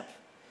step,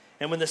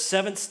 And when the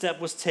seventh step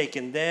was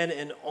taken, then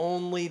and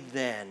only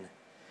then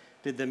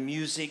did the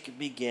music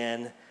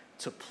begin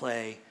to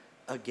play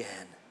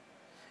again.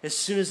 As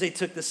soon as they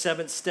took the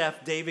seventh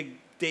step, David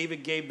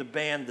gave the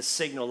band the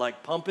signal,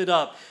 like, pump it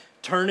up,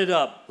 turn it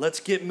up, let's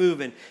get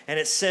moving. And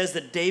it says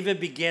that David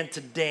began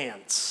to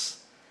dance.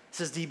 It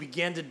says he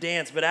began to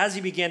dance. But as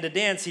he began to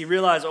dance, he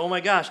realized, oh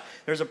my gosh,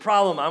 there's a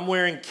problem. I'm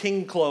wearing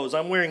king clothes.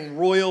 I'm wearing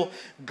royal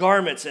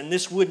garments. And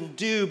this wouldn't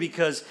do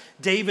because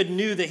David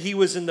knew that he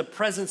was in the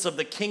presence of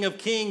the King of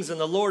Kings and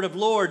the Lord of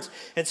Lords.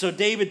 And so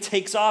David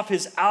takes off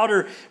his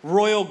outer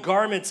royal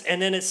garments. And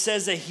then it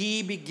says that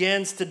he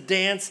begins to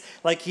dance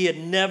like he had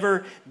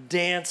never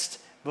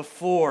danced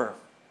before.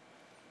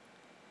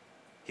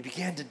 He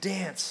began to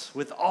dance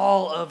with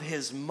all of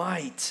his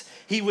might.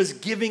 He was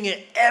giving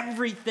it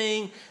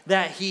everything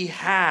that he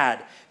had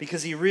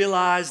because he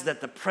realized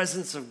that the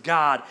presence of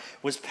God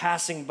was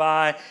passing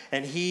by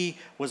and he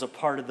was a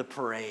part of the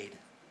parade.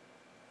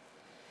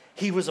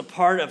 He was a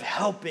part of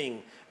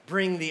helping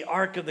bring the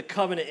Ark of the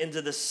Covenant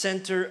into the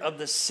center of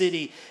the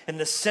city and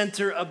the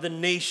center of the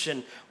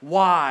nation.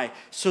 Why?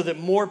 So that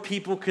more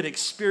people could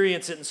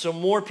experience it and so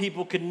more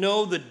people could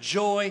know the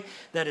joy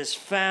that is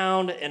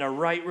found in a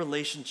right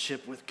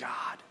relationship with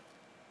God.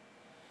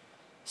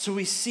 So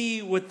we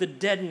see what the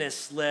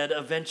deadness led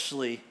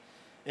eventually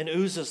in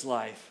Uzzah's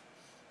life.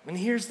 And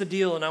here's the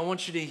deal, and I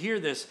want you to hear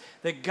this,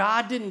 that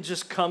God didn't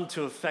just come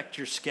to affect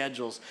your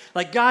schedules.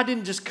 Like God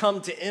didn't just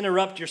come to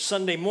interrupt your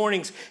Sunday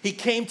mornings. He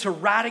came to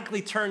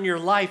radically turn your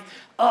life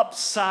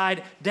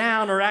upside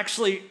down, or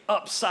actually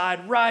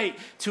upside right,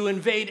 to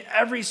invade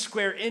every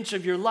square inch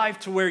of your life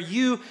to where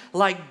you,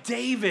 like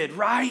David,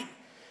 right?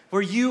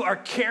 Where you are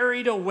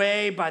carried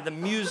away by the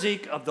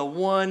music of the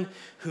one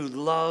who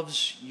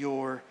loves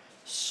your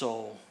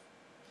soul.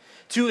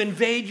 To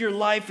invade your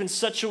life in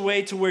such a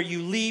way to where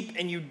you leap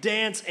and you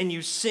dance and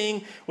you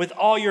sing with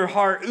all your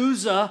heart.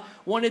 Uzzah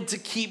wanted to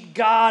keep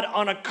God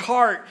on a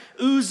cart.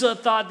 Uzzah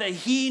thought that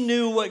he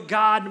knew what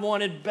God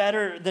wanted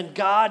better than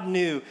God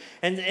knew,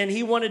 and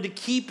he wanted to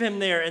keep him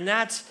there. And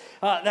that's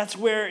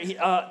where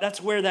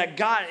that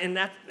got,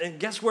 and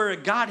guess where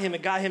it got him?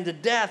 It got him to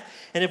death.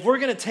 And if we're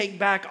going to take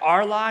back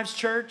our lives,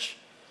 church,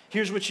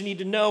 here's what you need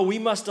to know: we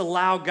must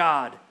allow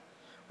God.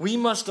 We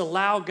must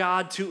allow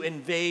God to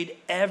invade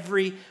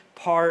every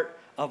part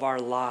of our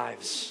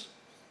lives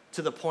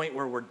to the point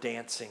where we're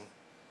dancing.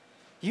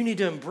 You need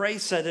to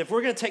embrace that. If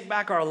we're going to take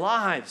back our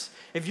lives,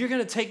 if you're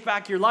going to take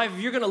back your life, if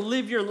you're going to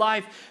live your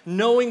life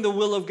knowing the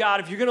will of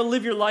God, if you're going to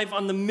live your life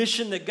on the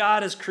mission that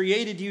God has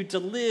created you to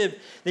live,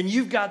 then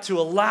you've got to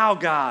allow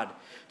God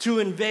to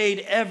invade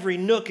every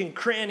nook and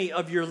cranny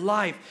of your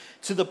life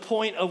to the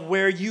point of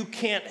where you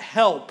can't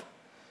help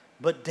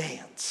but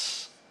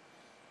dance.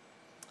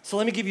 So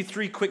let me give you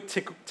three quick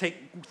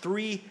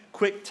takeaways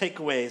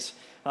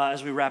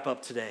as we wrap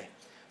up today.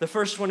 The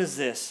first one is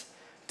this: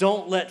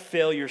 don't let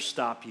failure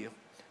stop you.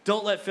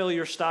 Don't let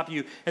failure stop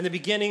you. In the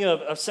beginning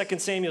of 2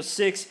 Samuel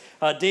 6,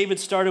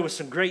 David started with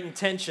some great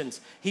intentions.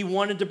 He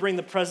wanted to bring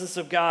the presence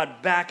of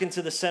God back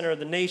into the center of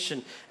the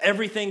nation.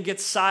 Everything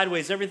gets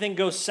sideways. Everything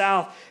goes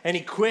south. And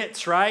he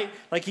quits, right?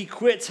 Like he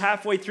quits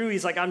halfway through.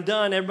 He's like, I'm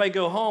done. Everybody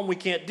go home. We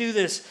can't do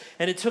this.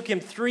 And it took him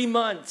 3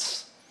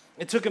 months.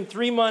 It took him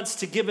 3 months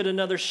to give it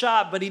another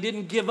shot, but he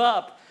didn't give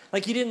up.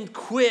 Like he didn't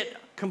quit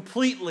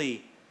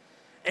completely.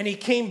 And he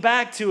came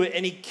back to it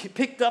and he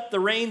picked up the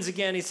reins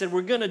again. He said,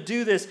 we're going to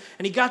do this.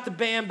 And he got the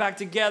band back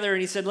together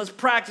and he said, let's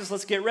practice,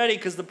 let's get ready,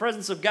 because the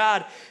presence of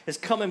God is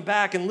coming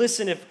back. And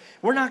listen, if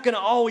we're not going to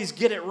always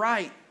get it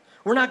right,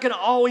 we're not going to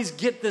always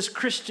get this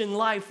Christian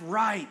life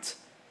right.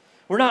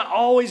 We're not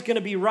always going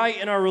to be right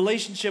in our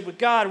relationship with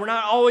God. We're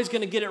not always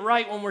going to get it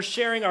right when we're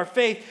sharing our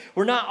faith.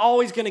 We're not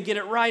always going to get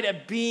it right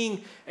at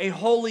being a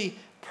holy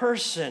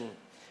person.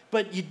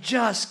 But you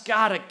just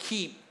got to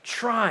keep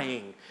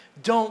trying.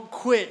 Don't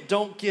quit.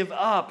 Don't give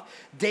up.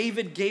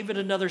 David gave it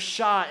another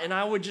shot, and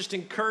I would just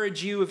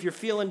encourage you, if you're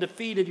feeling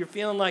defeated, you're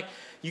feeling like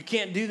you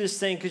can't do this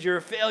thing because you're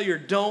a failure,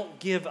 don't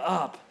give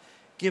up.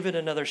 Give it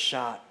another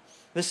shot.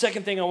 The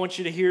second thing I want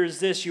you to hear is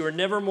this: you are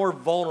never more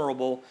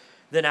vulnerable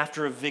than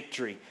after a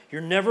victory.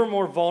 You're never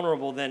more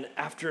vulnerable than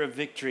after a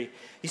victory.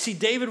 You see,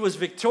 David was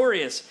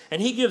victorious,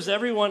 and he gives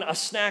everyone a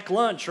snack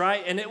lunch,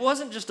 right? And it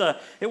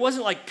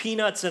wasn't like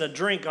peanuts and a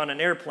drink on an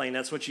airplane.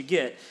 That's what you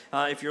get.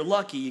 If you're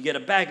lucky, you get a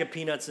bag of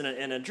peanuts and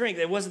a drink.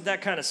 It wasn't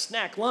that kind of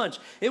snack lunch.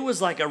 It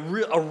was like a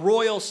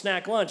royal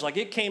snack lunch. Like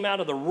it came out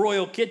of the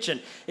royal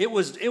kitchen. It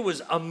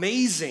was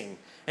amazing.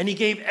 And he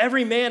gave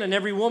every man and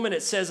every woman,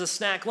 it says, a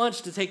snack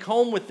lunch to take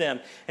home with them.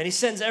 And he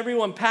sends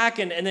everyone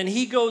packing, and then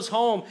he goes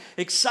home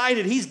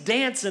excited. He's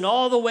dancing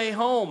all the way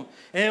home.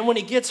 And when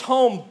he gets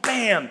home,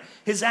 bam,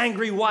 his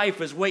angry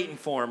wife is waiting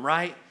for him,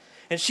 right?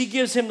 And she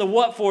gives him the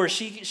what for.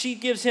 She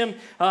gives him,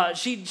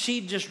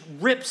 she just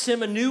rips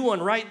him a new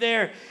one right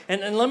there.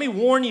 And let me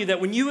warn you that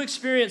when you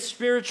experience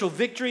spiritual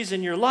victories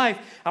in your life,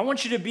 I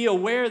want you to be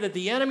aware that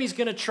the enemy's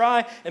going to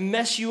try and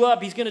mess you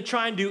up. He's going to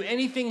try and do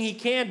anything he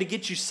can to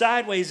get you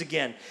sideways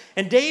again.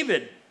 And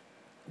David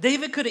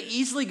David could have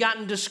easily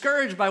gotten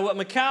discouraged by what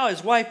Michal,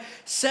 his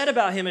wife, said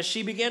about him as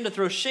she began to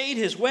throw shade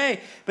his way.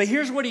 But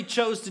here's what he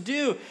chose to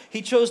do.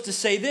 He chose to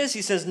say this.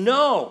 He says,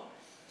 no.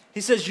 He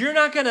says, you're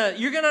not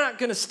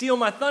gonna steal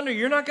my thunder.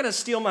 You're not gonna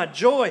steal my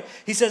joy.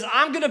 He says,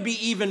 I'm gonna be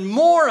even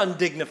more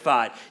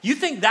undignified. You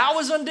think that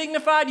was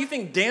undignified? You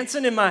think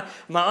dancing in my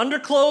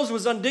underclothes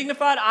was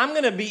undignified? I'm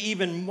gonna be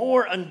even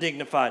more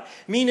undignified.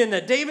 Meaning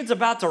that David's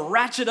about to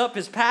ratchet up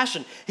his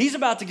passion. He's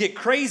about to get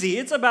crazy.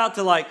 It's about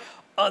to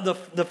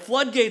the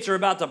floodgates are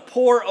about to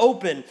pour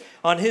open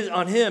on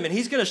him, and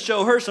he's going to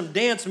show her some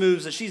dance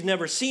moves that she's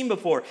never seen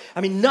before.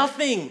 I mean,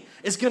 nothing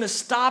is going to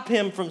stop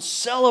him from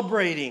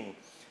celebrating.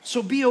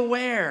 So be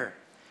aware.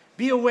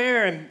 Be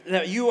aware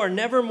that you are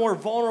never more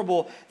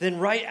vulnerable than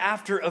right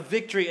after a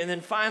victory. And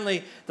then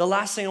finally, the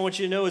last thing I want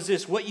you to know is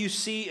this. What you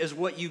see is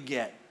what you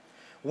get.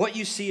 What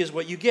you see is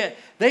what you get.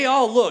 They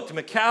all looked,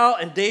 Michal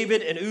and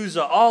David and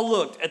Uzzah all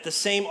looked at the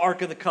same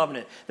Ark of the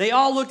Covenant. They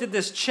all looked at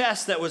this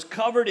chest that was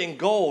covered in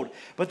gold,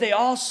 but they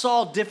all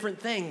saw different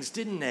things,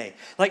 didn't they?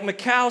 Like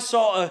Michal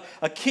saw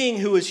a king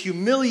who was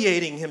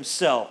humiliating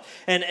himself,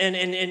 and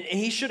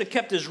he should have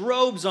kept his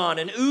robes on.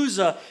 And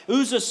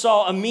Uzzah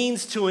saw a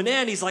means to an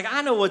end. He's like,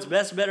 I know what's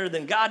best, better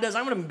than God does.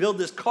 I'm going to build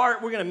this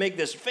cart. We're going to make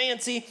this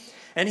fancy.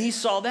 And he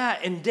saw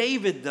that. And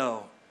David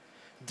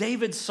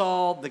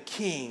saw the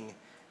king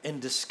in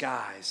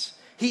disguise.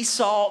 He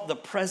saw the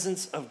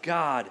presence of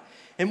God.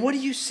 And what do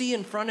you see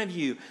in front of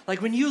you?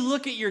 Like when you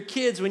look at your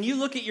kids, when you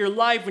look at your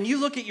life, when you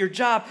look at your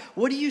job,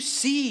 what do you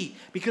see?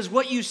 Because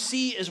what you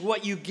see is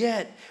what you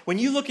get. When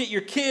you look at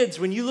your kids,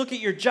 when you look at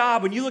your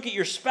job, when you look at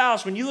your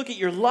spouse, when you look at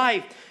your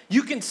life,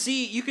 you can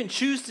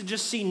choose to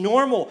just see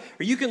normal,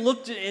 or you can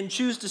look and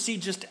choose to see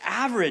just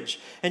average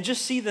and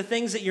just see the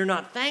things that you're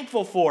not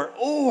thankful for.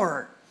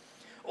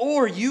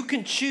 Or you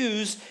can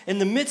choose in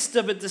the midst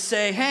of it to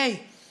say,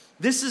 hey,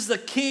 this is the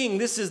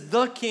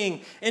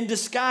king in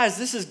disguise.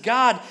 This is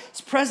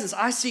God's presence.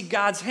 I see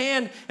God's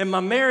hand in my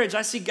marriage.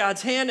 I see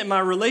God's hand in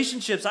my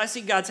relationships. I see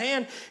God's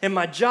hand in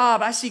my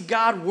job. I see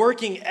God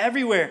working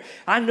everywhere.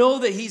 I know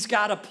that he's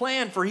got a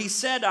plan, for he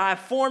said, I have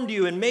formed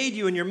you and made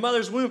you in your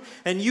mother's womb,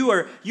 and you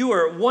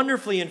are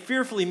wonderfully and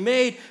fearfully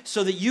made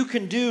so that you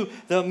can do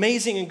the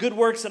amazing and good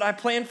works that I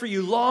planned for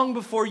you long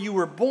before you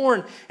were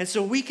born. And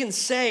so we can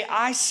say,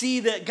 I see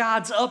that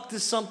God's up to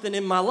something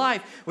in my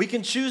life. We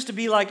can choose to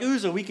be like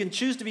Uzzah. We can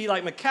choose to be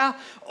like Michal,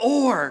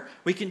 or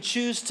we can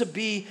choose to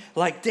be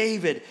like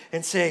David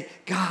and say,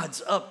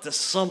 God's up to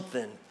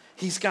something.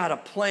 He's got a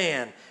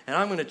plan, and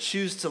I'm going to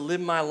choose to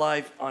live my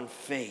life on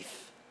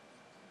faith.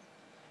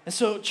 And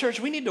so,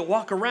 church, we need to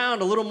walk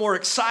around a little more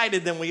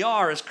excited than we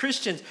are as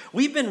Christians.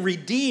 We've been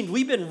redeemed.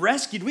 We've been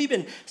rescued. We've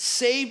been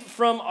saved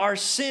from our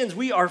sins.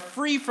 We are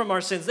free from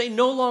our sins. They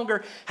no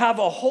longer have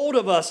a hold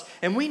of us,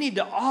 and we need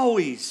to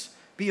always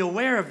be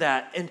aware of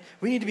that, and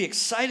we need to be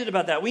excited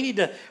about that. We need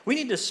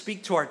to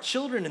speak to our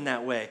children in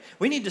that way.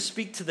 We need to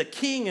speak to the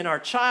king and our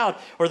child,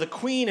 or the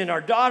queen and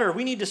our daughter.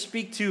 We need to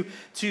speak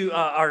to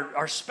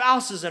our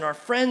spouses and our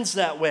friends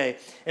that way,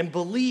 and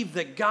believe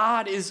that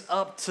God is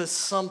up to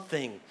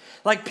something.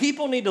 Like,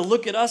 people need to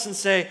look at us and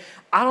say,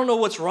 I don't know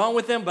what's wrong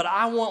with them, but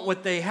I want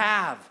what they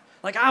have.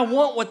 Like, I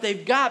want what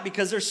they've got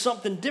because there's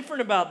something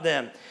different about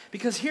them.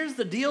 Because here's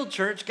the deal,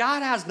 church.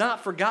 God has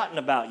not forgotten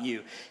about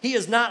you. He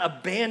has not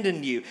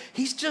abandoned you.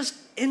 He's just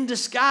in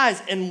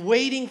disguise and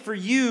waiting for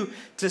you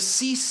to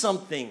see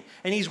something.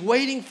 And he's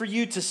waiting for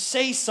you to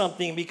say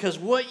something, because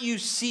what you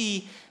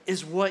see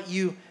is what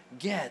you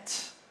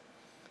get.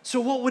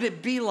 So what would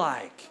it be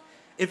like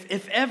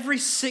if every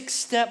sixth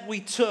step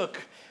we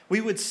took,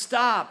 we would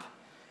stop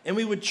and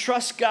we would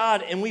trust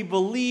God, and we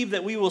believe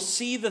that we will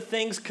see the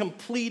things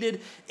completed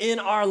in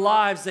our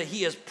lives that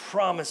he has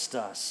promised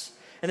us,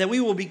 and that we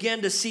will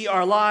begin to see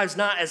our lives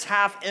not as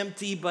half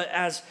empty, but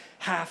as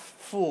half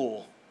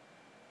full.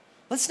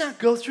 Let's not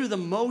go through the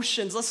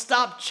motions. Let's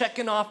stop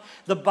checking off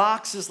the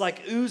boxes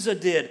like Uzzah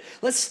did.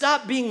 Let's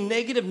stop being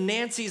negative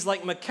Nancys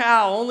like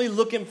Michal, only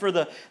looking for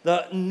the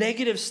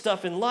negative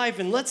stuff in life,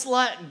 and let's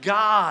let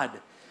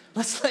God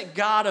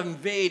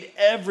invade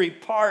every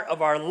part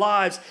of our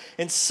lives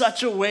in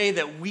such a way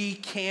that we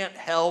can't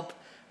help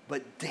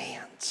but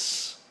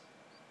dance.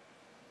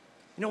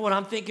 You know what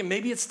I'm thinking?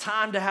 Maybe it's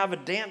time to have a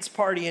dance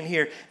party in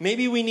here.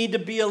 Maybe we need to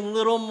be a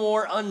little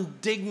more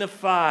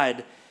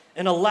undignified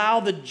and allow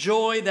the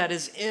joy that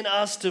is in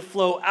us to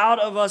flow out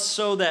of us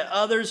so that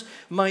others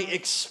might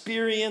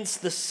experience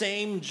the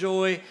same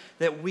joy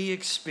that we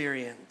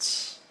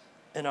experience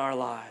in our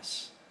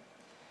lives.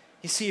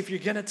 You see, if you're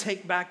going to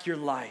take back your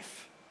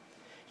life,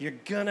 you're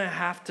going to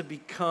have to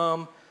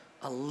become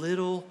a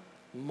little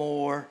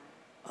more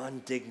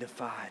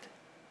undignified.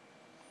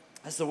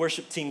 As the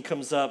worship team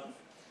comes up,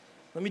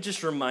 let me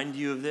just remind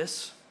you of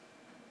this,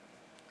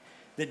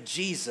 that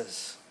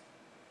Jesus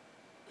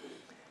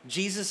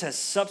has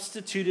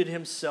substituted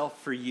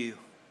himself for you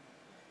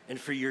and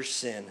for your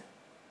sin.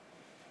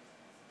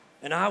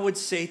 And I would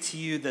say to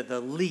you that the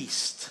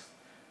least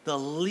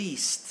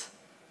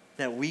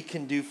that we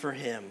can do for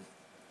him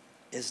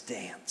is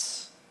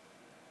dance.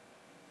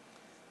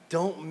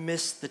 Don't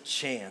miss the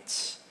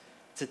chance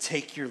to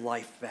take your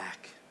life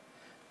back.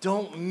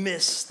 Don't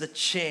miss the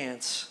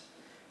chance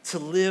to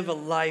live a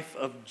life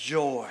of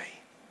joy,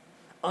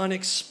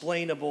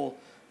 unexplainable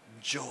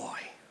joy.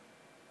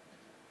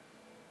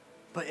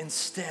 But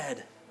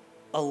instead,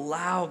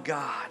 allow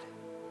God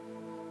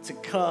to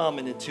come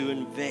and to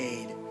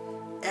invade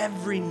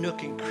every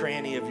nook and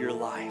cranny of your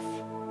life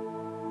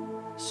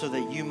so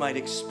that you might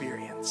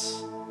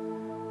experience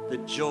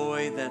the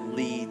joy that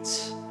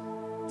leads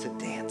to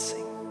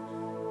dancing.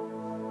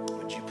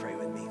 Would you pray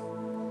with me?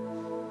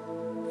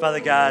 Father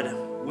God,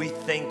 we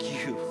thank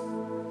you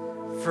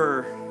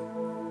for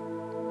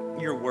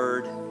your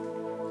word.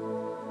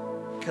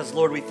 Because,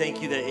 Lord, we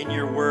thank you that in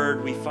your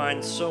word we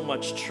find so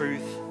much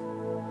truth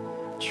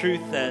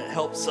that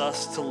helps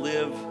us to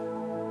live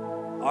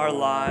our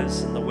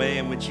lives in the way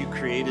in which you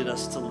created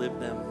us to live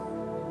them.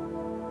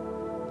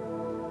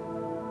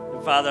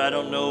 And Father, I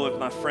don't know if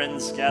my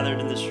friends gathered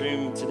in this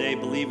room today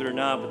believe it or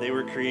not, but they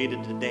were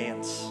created to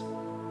dance.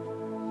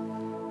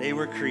 They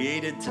were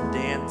created to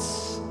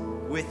dance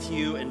with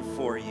you and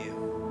for you.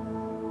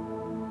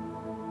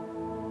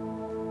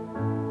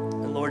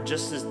 And Lord,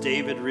 just as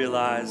David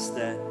realized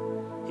that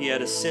he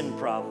had a sin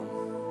problem,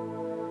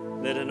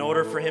 that in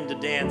order for him to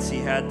dance, he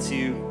had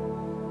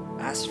to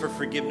ask for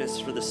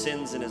forgiveness for the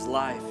sins in his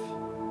life.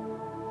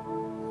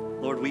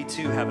 Lord, we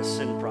too have a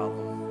sin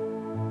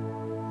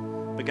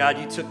problem. But God,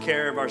 you took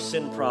care of our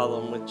sin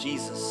problem with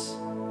Jesus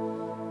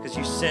because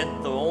you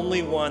sent the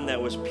only one that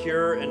was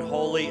pure and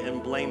holy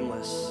and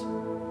blameless.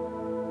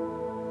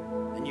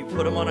 And you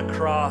put him on a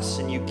cross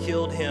and you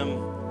killed him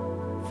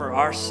for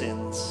our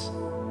sins,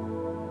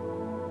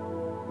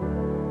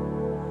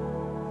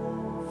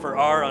 for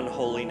our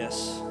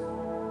unholiness,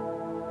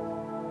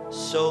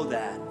 so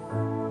that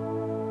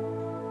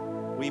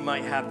we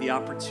might have the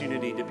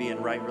opportunity to be in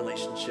right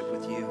relationship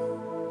with you.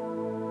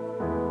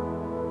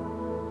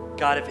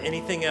 God, if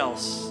anything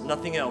else,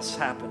 nothing else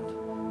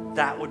happened,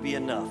 that would be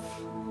enough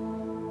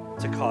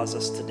to cause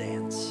us to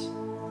dance.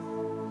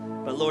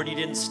 But Lord, you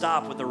didn't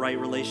stop with the right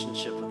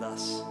relationship with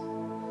us.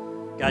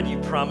 God, you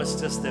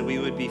promised us that we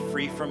would be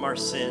free from our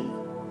sin.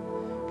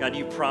 God,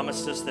 you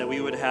promised us that we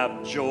would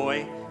have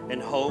joy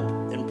and hope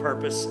and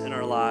purpose in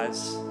our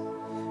lives.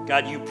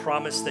 God, you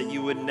promised that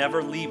you would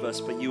never leave us,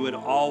 but you would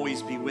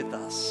always be with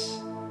us.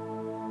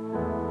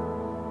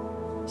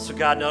 So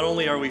God, not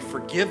only are we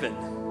forgiven,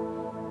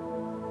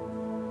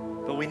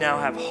 but we now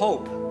have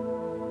hope,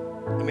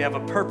 and we have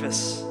a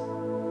purpose,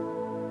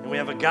 and we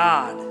have a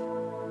God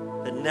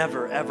that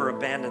never, ever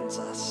abandons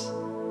us.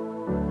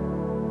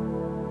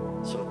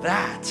 So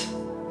that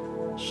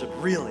should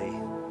really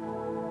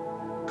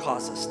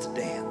cause us to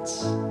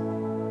dance.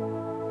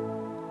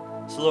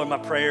 So Lord, my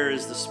prayer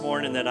is this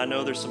morning that I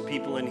know there's some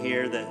people in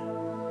here that,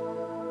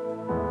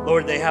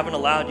 Lord, they haven't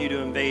allowed you to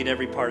invade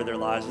every part of their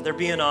lives. If they're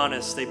being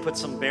honest, they put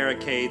some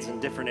barricades in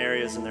different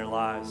areas in their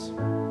lives.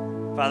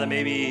 Father,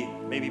 maybe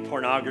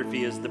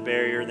pornography is the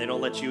barrier and they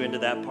don't let you into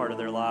that part of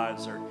their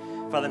lives. Or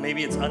Father,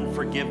 maybe it's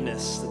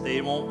unforgiveness, that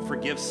they won't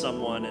forgive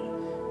someone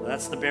and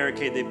that's the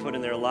barricade they put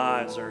in their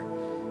lives. Or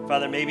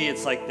Father, maybe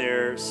it's like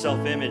their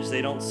self-image.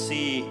 They don't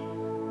see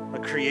a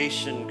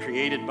creation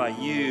created by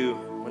you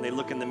when they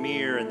look in the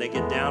mirror and they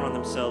get down on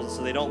themselves,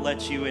 so they don't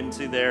let you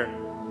into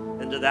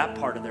that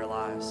part of their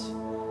lives.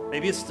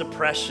 Maybe it's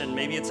depression,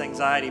 maybe it's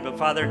anxiety, but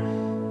Father,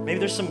 maybe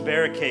there's some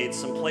barricades,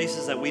 some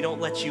places that we don't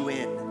let you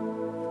in.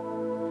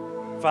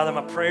 Father,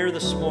 my prayer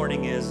this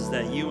morning is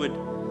that you would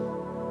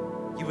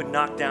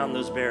knock down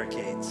those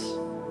barricades.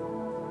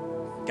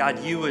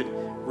 God, you would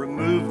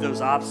remove those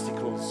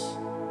obstacles,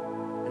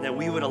 and that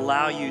we would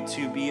allow you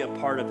to be a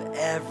part of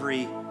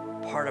every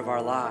part of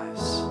our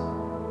lives.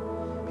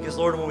 Because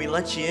Lord, when we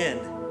let you in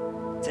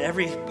to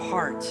every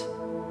part,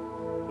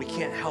 we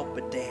can't help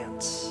but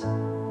dance.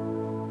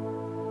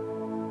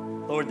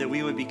 Lord, that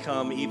we would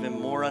become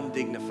even more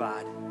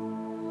undignified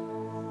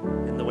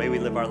in the way we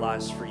live our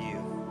lives for you.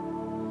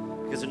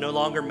 Because it no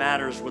longer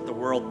matters what the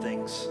world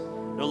thinks.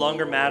 No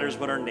longer matters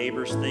what our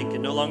neighbors think.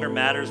 It no longer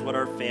matters what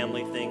our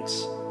family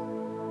thinks.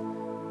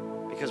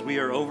 Because we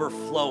are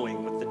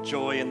overflowing with the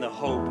joy and the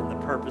hope and the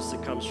purpose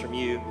that comes from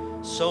you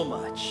so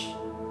much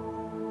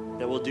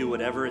that we'll do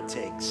whatever it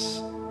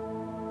takes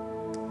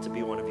to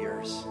be one of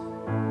yours.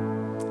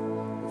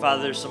 And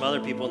Father, there's some other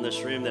people in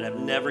this room that have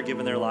never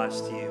given their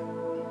lives to you.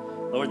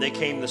 Lord, they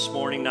came this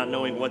morning not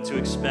knowing what to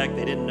expect.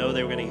 They didn't know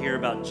they were going to hear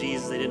about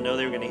Jesus. They didn't know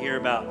they were going to hear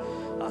about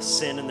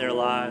sin in their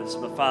lives.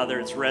 But Father,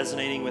 it's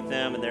resonating with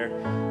them, and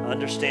they're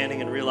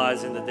understanding and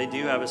realizing that they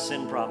do have a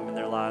sin problem in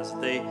their lives,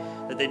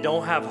 that they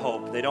don't have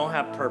hope, they don't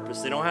have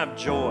purpose, they don't have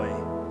joy,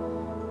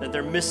 that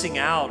they're missing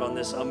out on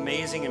this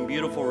amazing and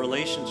beautiful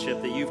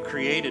relationship that you've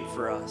created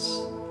for us.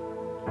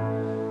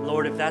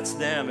 Lord, if that's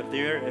them, if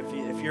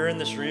you're in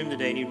this room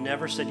today and you've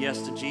never said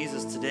yes to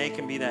Jesus, today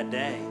can be that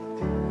day.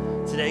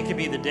 Today can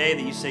be the day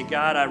that you say,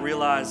 God, I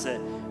realize that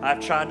I've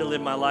tried to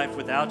live my life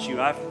without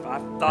you. I've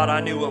thought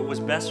I knew what was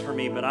best for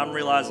me, but I'm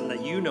realizing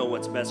that you know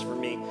what's best for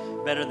me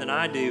better than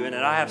I do, and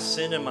that I have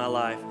sin in my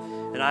life,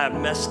 and I have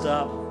messed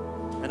up,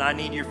 and I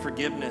need your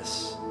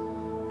forgiveness.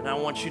 And I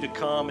want you to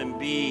come and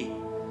be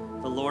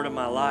the Lord of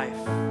my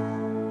life.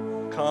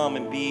 Come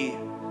and be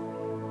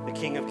the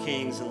King of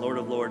Kings and Lord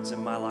of Lords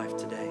in my life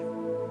today.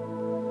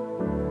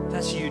 If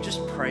that's you,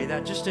 just pray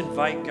that. Just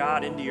invite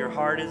God into your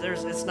heart.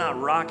 It's not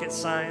rocket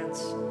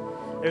science.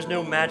 There's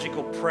no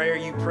magical prayer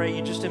you pray.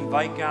 You just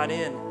invite God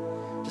in.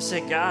 Just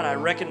say, God, I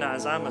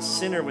recognize I'm a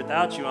sinner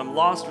without you. I'm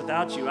lost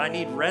without you. I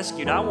need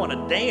rescued. I want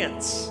to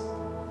dance.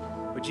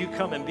 Would you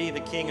come and be the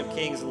King of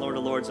Kings and Lord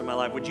of Lords in my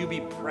life? Would you be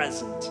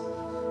present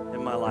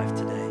in my life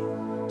today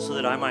so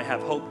that I might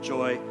have hope,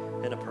 joy,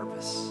 and a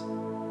purpose?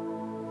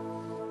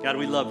 God,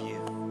 we love you.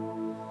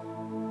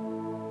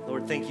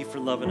 Lord, thank you for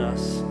loving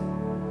us.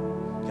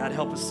 God,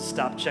 help us to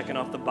stop checking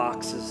off the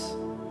boxes.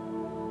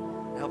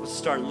 Help us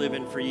start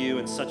living for you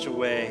in such a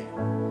way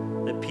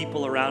that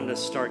people around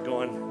us start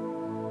going,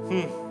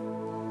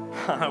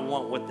 I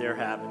want what they're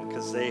having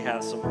because they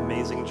have some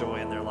amazing joy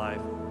in their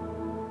life.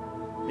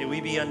 May we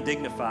be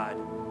undignified.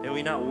 May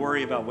we not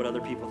worry about what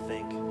other people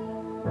think.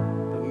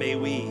 But may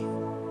we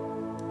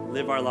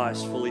live our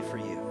lives fully for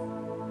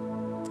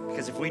you.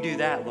 Because if we do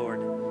that, Lord,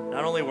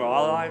 not only will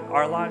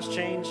our lives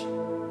change,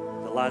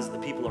 the lives of the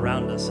people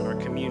around us and our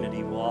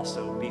community will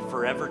also be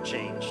forever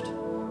changed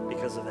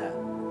because of that.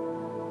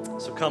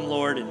 So come,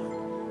 Lord,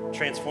 and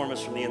transform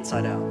us from the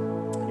inside out.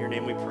 In your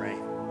name we pray.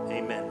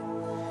 Amen.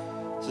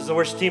 So as the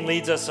worship team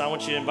leads us, I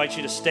want to invite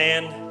you to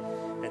stand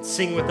and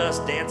sing with us,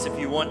 dance if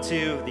you want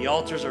to. The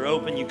altars are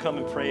open. You come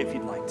and pray if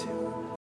you'd like to.